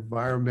movement, we're an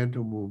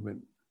environmental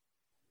movement.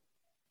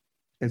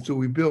 And so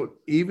we built,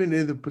 even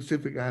in the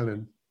Pacific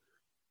Island,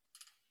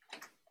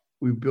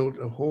 we built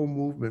a whole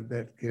movement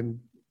that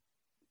can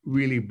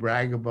really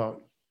brag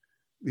about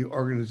the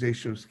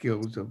organizational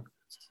skills of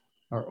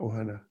our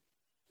Ohana,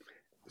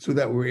 so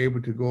that we're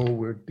able to go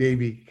where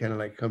Davy kind of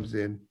like comes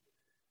in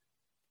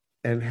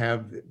and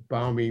have the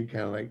bombing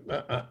kind of like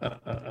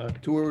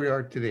to where we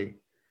are today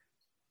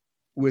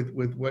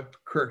with what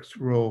Kirk's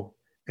role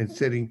in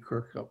setting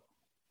Kirk up.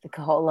 The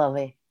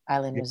Kahoʻolawe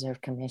Island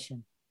Reserve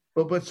Commission.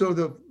 But so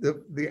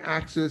the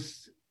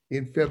access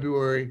in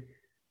February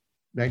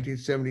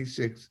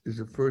 1976 is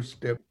the first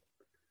step.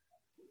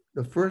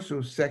 The first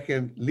or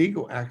second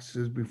legal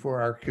access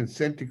before our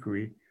consent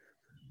decree,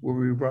 where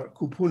we brought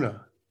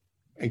kupuna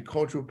and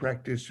cultural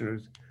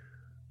practitioners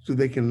so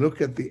they can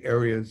look at the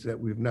areas that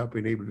we've not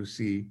been able to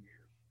see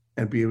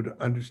and be able to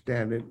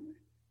understand it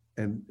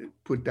and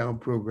put down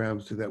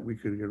programs so that we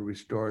could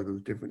restore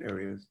those different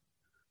areas.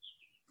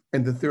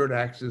 And the third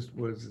axis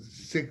was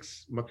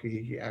 6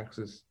 makahiki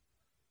axis.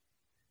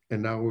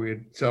 And now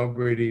we're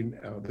celebrating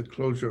the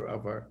closure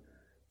of our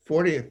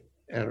 40th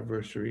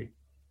anniversary.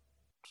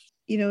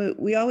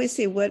 We always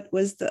say, what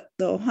was the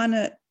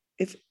Ohana,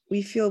 if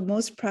we feel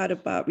most proud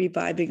about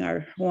reviving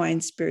our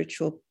Hawaiian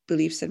spiritual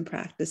beliefs and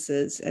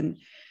practices and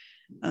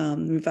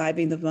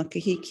reviving the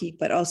makahiki,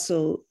 but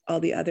also all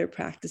the other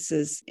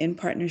practices in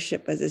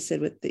partnership, as I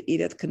said, with the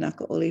Edith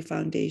Kanakaʻole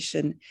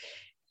Foundation.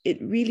 It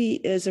really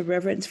is a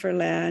reverence for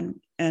land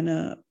and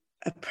a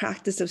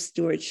practice of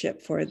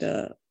stewardship for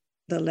the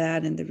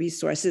land and the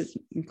resources,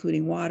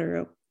 including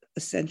water,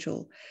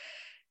 essential.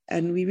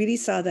 And we really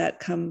saw that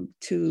come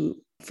to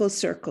full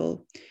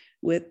circle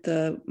with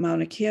the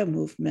Mauna Kea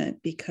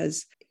movement,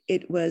 because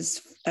it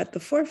was at the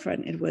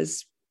forefront. It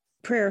was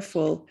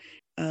prayerful,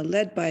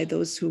 led by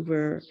those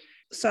who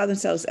saw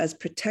themselves as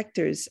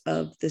protectors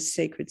of the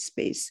sacred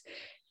space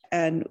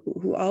and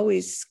who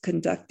always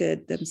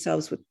conducted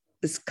themselves with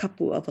this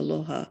kapu of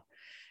aloha.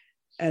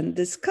 And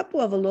this kapu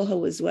of aloha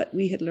was what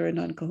we had learned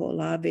on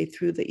Kahoʻolawe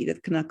through the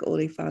Edith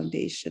Kanakaʻole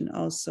Foundation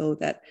also,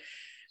 that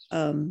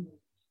when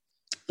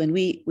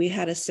we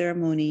had a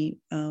ceremony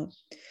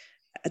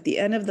at the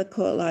end of the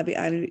Kahoʻolawe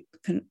Island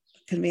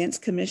Conveyance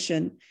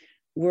Commission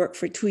work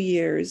for 2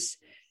 years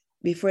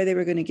before they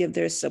were going to give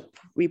their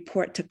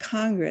report to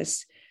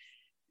Congress,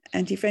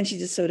 Auntie Frenchie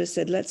DeSoto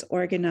said, let's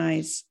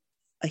organize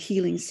a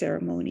healing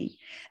ceremony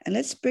and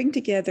let's bring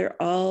together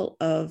all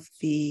of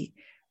the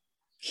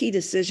key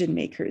decision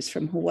makers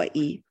from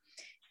Hawaii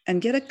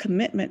and get a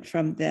commitment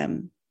from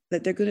them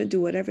that they're going to do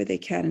whatever they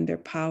can in their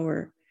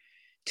power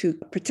to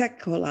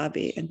protect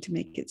Kahoʻolawe and to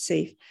make it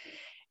safe.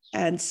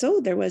 And so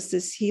there was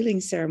this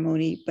healing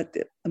ceremony, but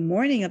the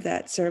morning of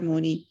that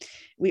ceremony,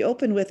 we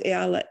opened with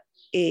Eala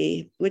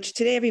E, which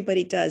today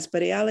everybody does,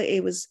 but Eala E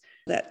was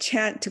that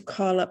chant to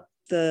call up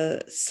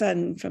the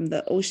sun from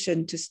the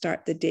ocean to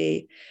start the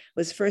day,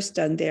 was first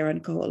done there on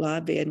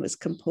Kahoʻolawe and was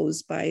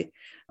composed by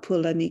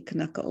Pualani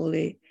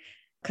Kanakaʻole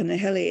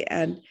Kanahele.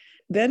 And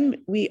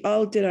then we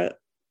all did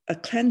a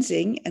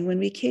cleansing. And when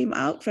we came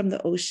out from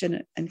the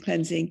ocean and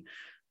cleansing,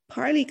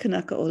 Parli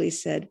Kanakaʻole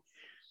said,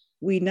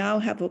 we now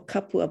have a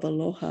kapu of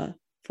aloha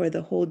for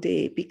the whole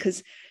day,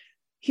 because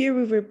here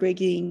we were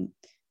bringing,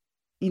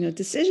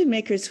 decision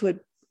makers who had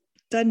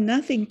done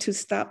nothing to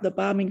stop the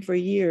bombing for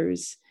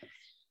years,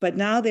 but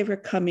now they were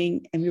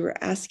coming and we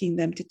were asking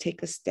them to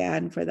take a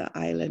stand for the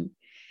island.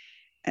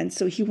 And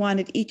so he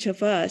wanted each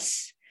of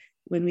us,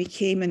 when we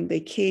came and they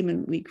came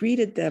and we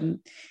greeted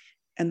them,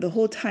 and the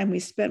whole time we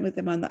spent with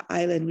them on the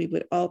island, we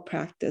would all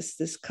practice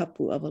this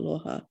kapu of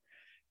aloha.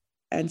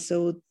 And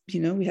so,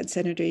 we had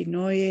Senator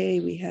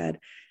Inoue, we had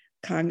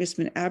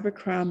Congressman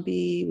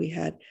Abercrombie, we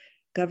had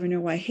Governor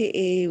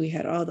Waihe'e, we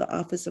had all the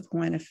Office of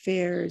Hawaiian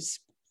Affairs,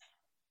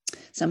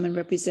 someone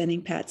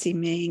representing Patsy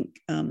Mink,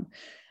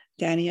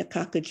 Danny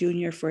Akaka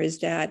Jr. for his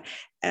dad,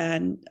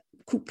 and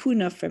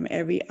kupuna from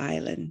every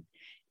island.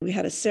 We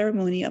had a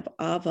ceremony of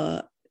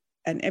ava,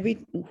 and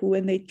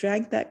when they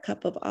drank that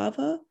cup of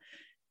ava,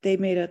 they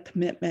made a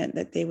commitment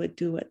that they would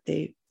do what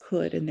they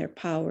could in their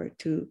power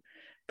to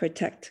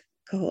protect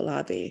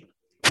Kahoʻolawe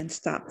and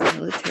stop the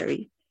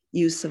military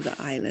use of the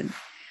island.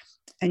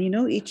 And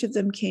each of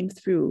them came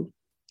through.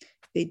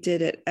 They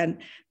did it. And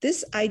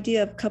this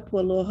idea of kapu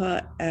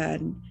aloha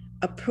and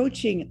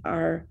approaching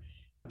our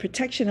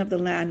protection of the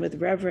land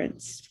with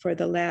reverence for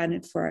the land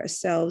and for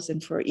ourselves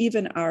and for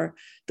even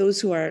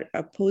those who are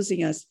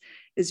opposing us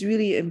is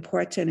really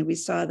important. And we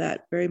saw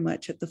that very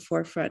much at the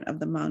forefront of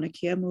the Mauna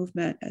Kea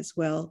movement as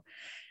well.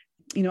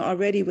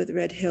 Already with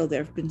Red Hill,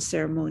 there have been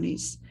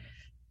ceremonies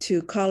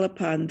to call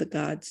upon the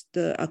gods,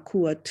 the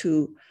Akua,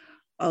 to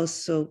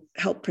also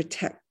help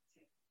protect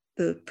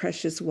the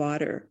precious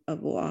water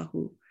of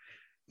Oahu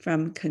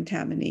from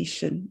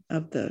contamination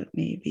of the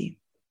Navy.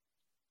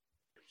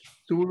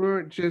 So we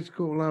weren't just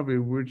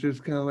Kahoʻolawe, we're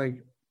just kind of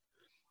like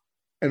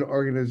an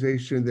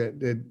organization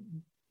that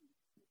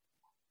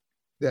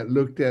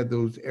looked at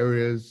those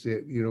areas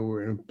that,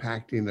 were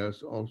impacting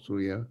us also,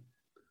 yeah.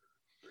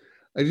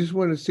 I just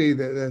want to say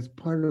that that's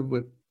part of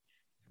what,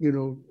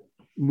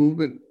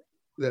 movement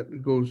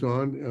that goes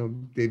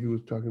on. David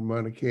was talking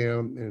Mauna Kea,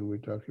 and we're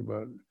talking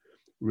about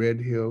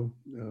Red Hill.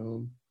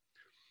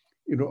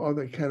 All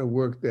that kind of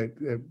work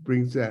that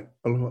brings that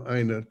aloha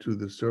aina to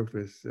the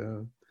surface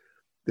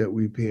that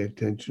we pay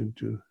attention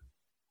to.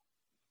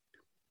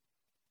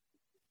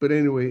 But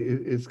anyway,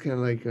 it's kind of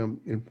like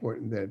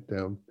important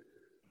that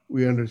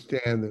we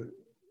understand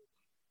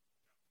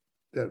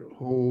that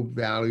whole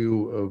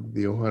value of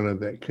the ohana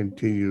that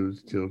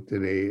continues till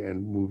today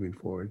and moving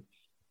forward.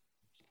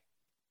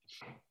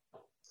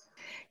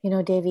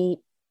 Davy,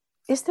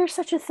 is there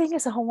such a thing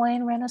as a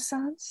Hawaiian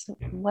Renaissance?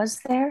 Was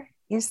there?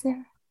 Is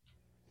there?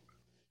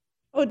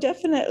 Oh,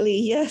 definitely,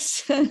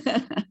 yes.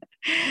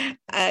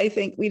 I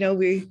think, we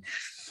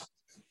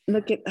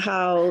look at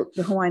how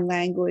the Hawaiian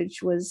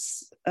language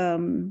was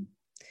being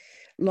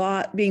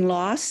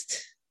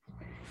lost.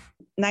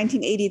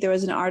 1980, there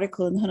was an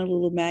article in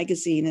Honolulu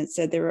Magazine that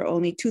said there were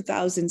only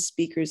 2,000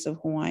 speakers of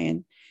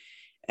Hawaiian,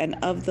 and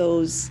of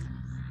those,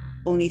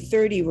 only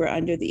 30 were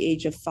under the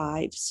age of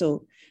 5.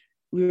 So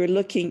we were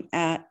looking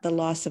at the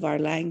loss of our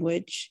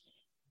language,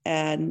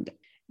 and,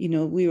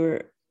 we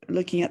were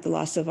looking at the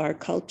loss of our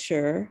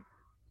culture.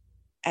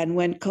 And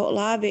when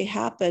Kahoʻolawe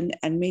happened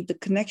and made the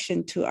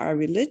connection to our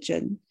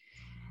religion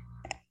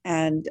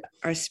and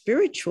our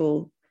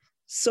spiritual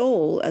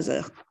soul, as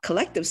a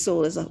collective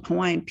soul, as a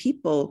Hawaiian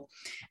people,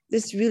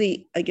 this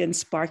really, again,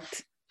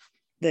 sparked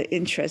the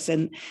interest.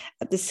 And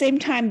at the same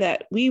time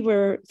that we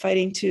were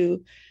fighting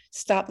to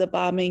stop the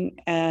bombing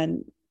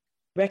and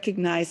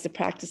recognize the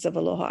practice of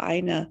aloha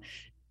aina,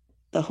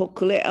 the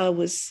Hokulea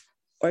was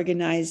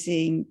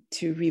organizing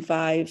to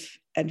revive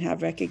and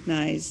have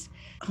recognized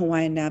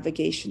Hawaiian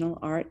navigational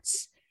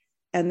arts.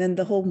 And then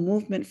the whole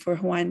movement for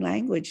Hawaiian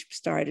language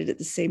started at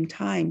the same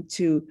time,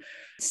 to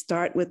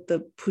start with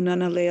the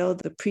Punana Leo,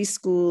 the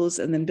preschools,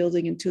 and then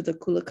building into the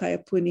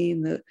Kulakaya Puni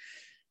and the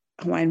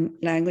Hawaiian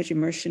language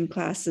immersion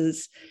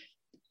classes.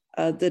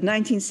 The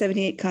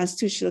 1978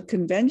 Constitutional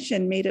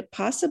Convention made it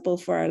possible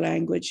for our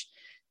language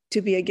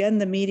to be again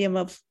the medium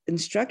of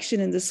instruction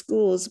in the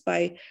schools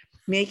by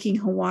making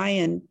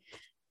Hawaiian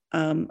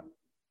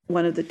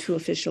one of the two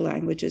official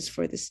languages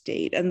for the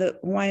state. And the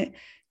Hawaiian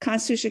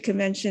Constitutional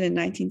Convention in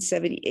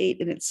 1978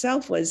 in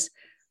itself was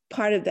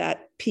part of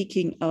that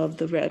peaking of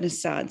the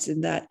Renaissance,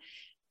 in that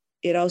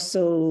it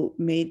also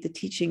made the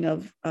teaching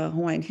of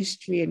Hawaiian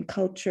history and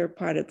culture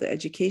part of the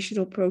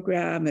educational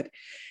program. It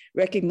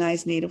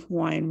recognized Native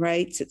Hawaiian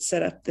rights. It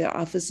set up the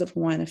Office of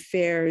Hawaiian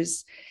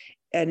Affairs,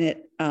 and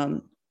it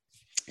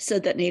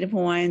said that Native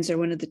Hawaiians are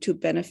one of the two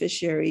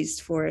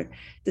beneficiaries for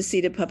the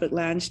Ceded Public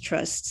Lands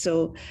Trust.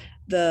 So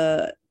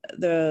the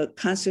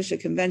Constitutional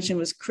Convention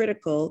was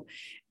critical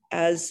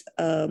as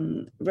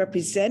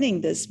representing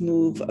this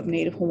move of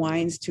Native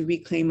Hawaiians to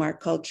reclaim our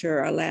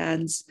culture, our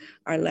lands,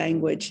 our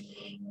language,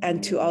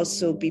 and to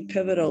also be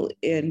pivotal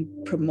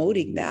in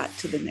promoting that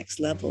to the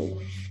next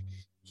level.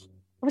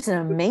 It was an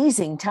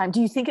amazing time. Do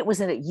you think it was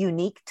a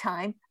unique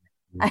time?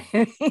 I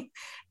mean,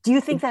 do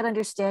you think that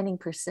understanding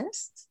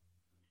persists?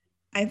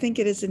 I think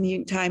it is a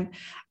new time.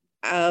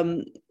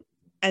 And,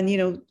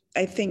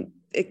 I think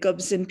it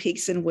goes in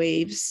peaks and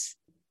waves.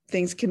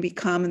 Things can be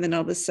calm, and then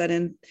all of a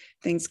sudden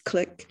things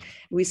click.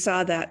 We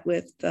saw that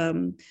with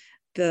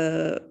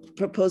the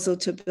proposal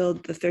to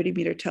build the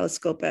 30-meter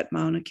telescope at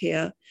Mauna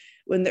Kea.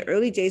 When the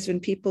early days when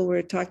people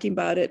were talking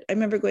about it, I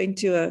remember going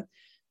to a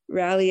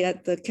rally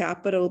at the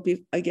Capitol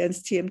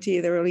against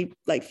TMT. There were only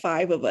like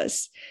 5 of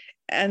us.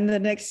 And the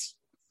next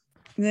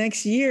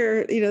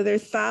year, there are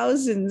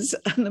thousands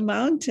on the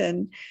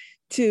mountain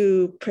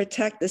to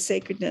protect the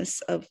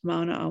sacredness of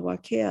Mauna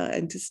Awakea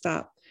and to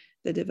stop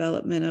the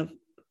development of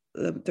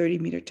the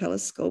 30-meter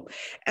telescope.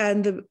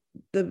 And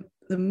the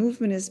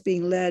movement is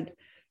being led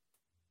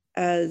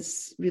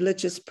as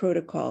religious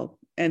protocol.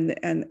 And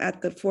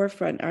at the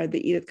forefront are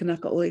the Edith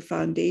Kanakaʻole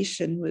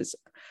Foundation, who is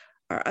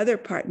our other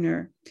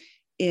partner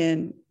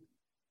in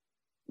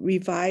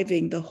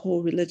reviving the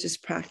whole religious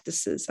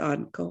practices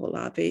on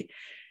Kahoʻolawe.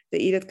 The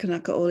Edith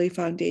Kanakaʻole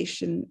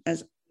Foundation,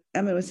 as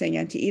Emmett was saying,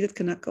 Auntie Edith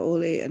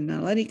Kanakaʻole and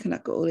Nalani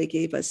Kanakaʻole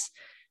gave us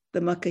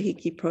the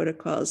Makahiki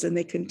protocols, and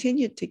they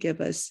continued to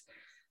give us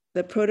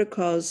the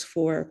protocols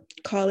for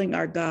calling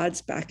our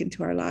gods back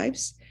into our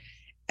lives.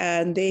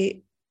 And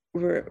they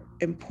were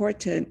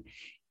important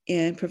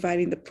in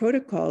providing the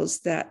protocols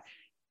that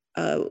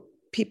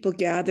people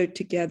gathered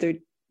together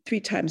 3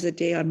 times a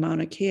day on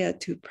Mauna Kea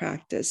to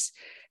practice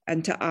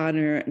and to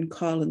honor and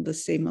call in the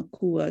same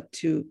akua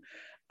to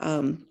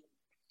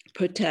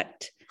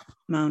protect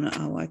Mauna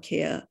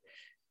Awakea.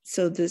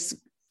 So this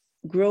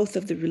growth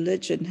of the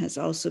religion has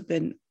also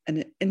been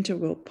an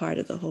integral part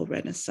of the whole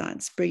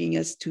Renaissance, bringing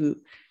us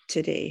to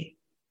today.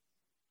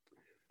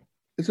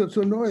 So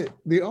Noe,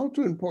 the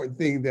also important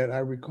thing that I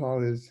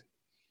recall is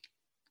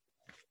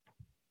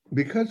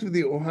because of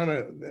the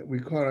Ohana, that we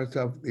call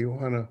ourselves the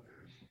Ohana,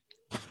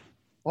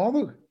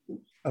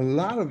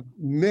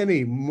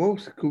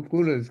 most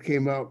kupunas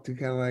came out to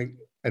kind of like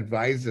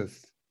advise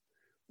us.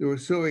 They were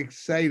so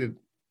excited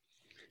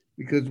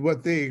because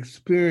what they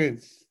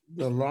experienced,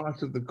 the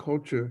loss of the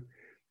culture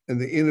and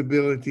the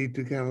inability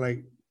to kind of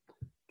like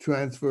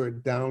transfer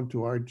it down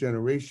to our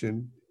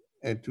generation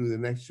and to the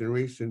next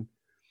generation,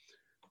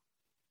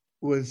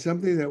 was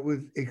something that was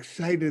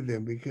excited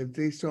them because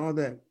they saw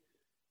that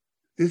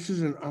this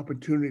is an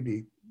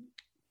opportunity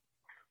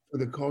for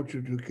the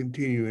culture to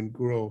continue and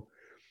grow.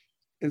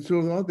 And so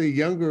all the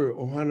younger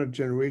Ohana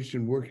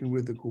generation working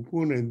with the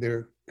kupuna in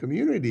their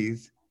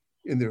communities,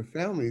 in their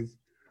families,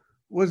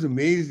 was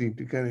amazing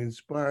to kind of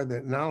inspire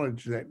that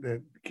knowledge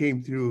that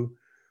came through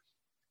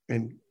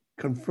and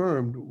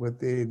confirmed what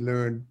they had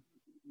learned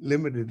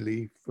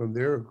limitedly from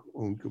their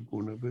own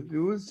kupuna. But it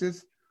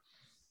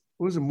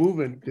was a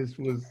movement. This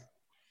was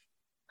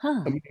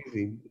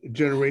amazing, a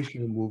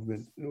generational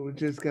movement. It was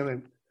just kind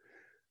of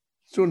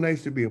so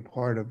nice to be a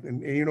part of.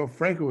 And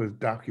Franco has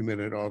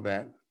documented all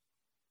that.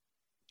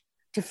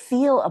 To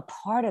feel a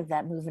part of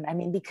that movement, I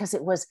mean, because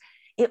it was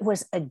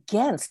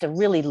against a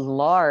really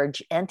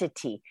large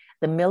entity,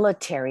 the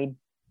military.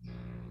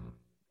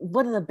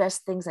 One of the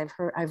best things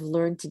I've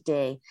learned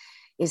today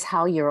is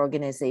how your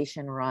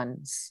organization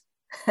runs.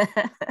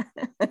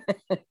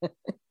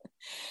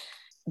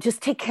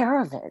 Just take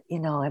care of it,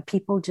 and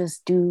people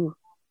just do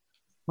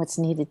what's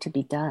needed to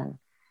be done.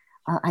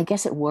 I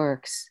guess it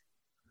works.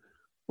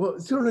 Well,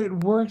 certainly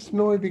it works,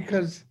 Noe,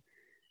 because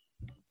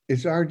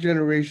it's our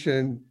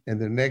generation and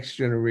the next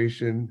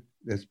generation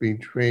that's being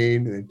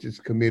trained and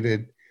just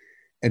committed,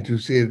 and to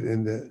see it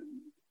in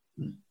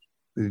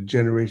the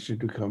generation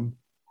to come.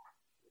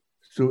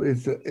 So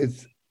it's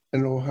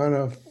an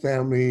Ohana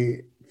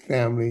family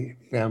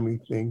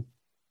thing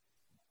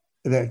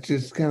that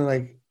just kind of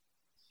like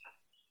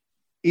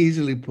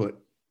easily put,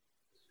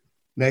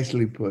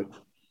 nicely put,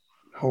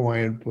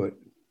 Hawaiian put,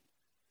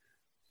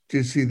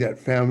 to see that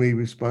family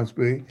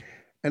responsibility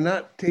and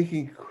not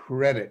taking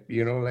credit,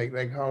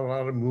 like how a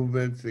lot of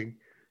movements and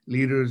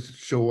leaders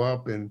show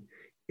up and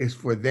it's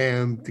for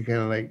them to kind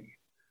of like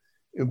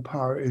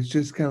empower. It's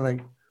just kind of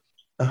like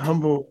a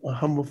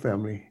humble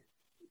family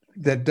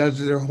that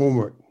does their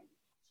homework.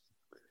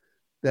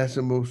 That's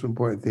the most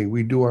important thing.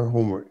 We do our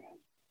homework.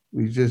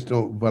 We just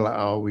don't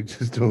vala'au. We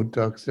just don't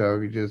talk star.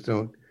 We just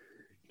don't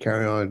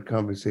carry on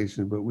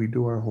conversations, but we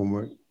do our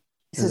homework.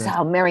 This is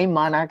how Mary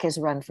Monarch has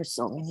run for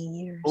so many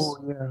years. Oh,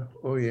 yeah.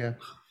 Oh, yeah.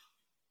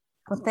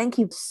 Well, thank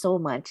you so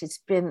much. It's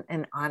been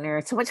an honor.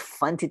 It's so much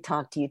fun to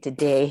talk to you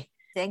today.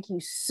 Thank you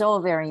so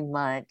very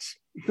much.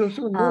 You're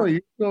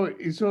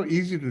so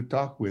easy to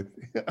talk with.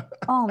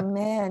 Oh,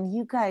 man,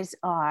 you guys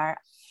are.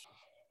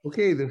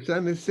 Okay, the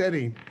sun is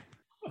setting.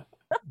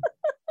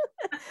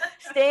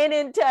 Staying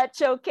in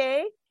touch,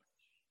 okay?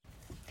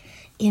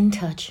 In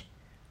touch,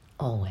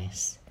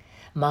 always.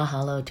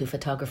 Mahalo to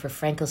photographer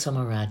Franco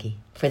Salmoiraghi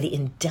for the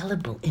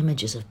indelible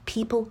images of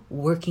people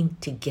working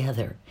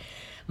together.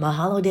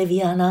 Mahalo,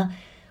 Davianna.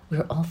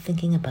 We're all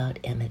thinking about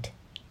Emmett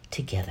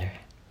together.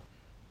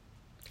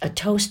 A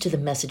toast to the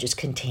messages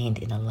contained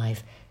in a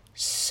life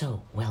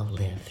so well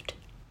lived.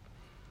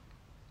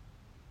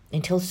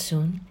 Until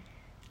soon,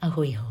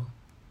 ahui ho,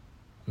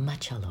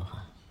 much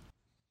aloha.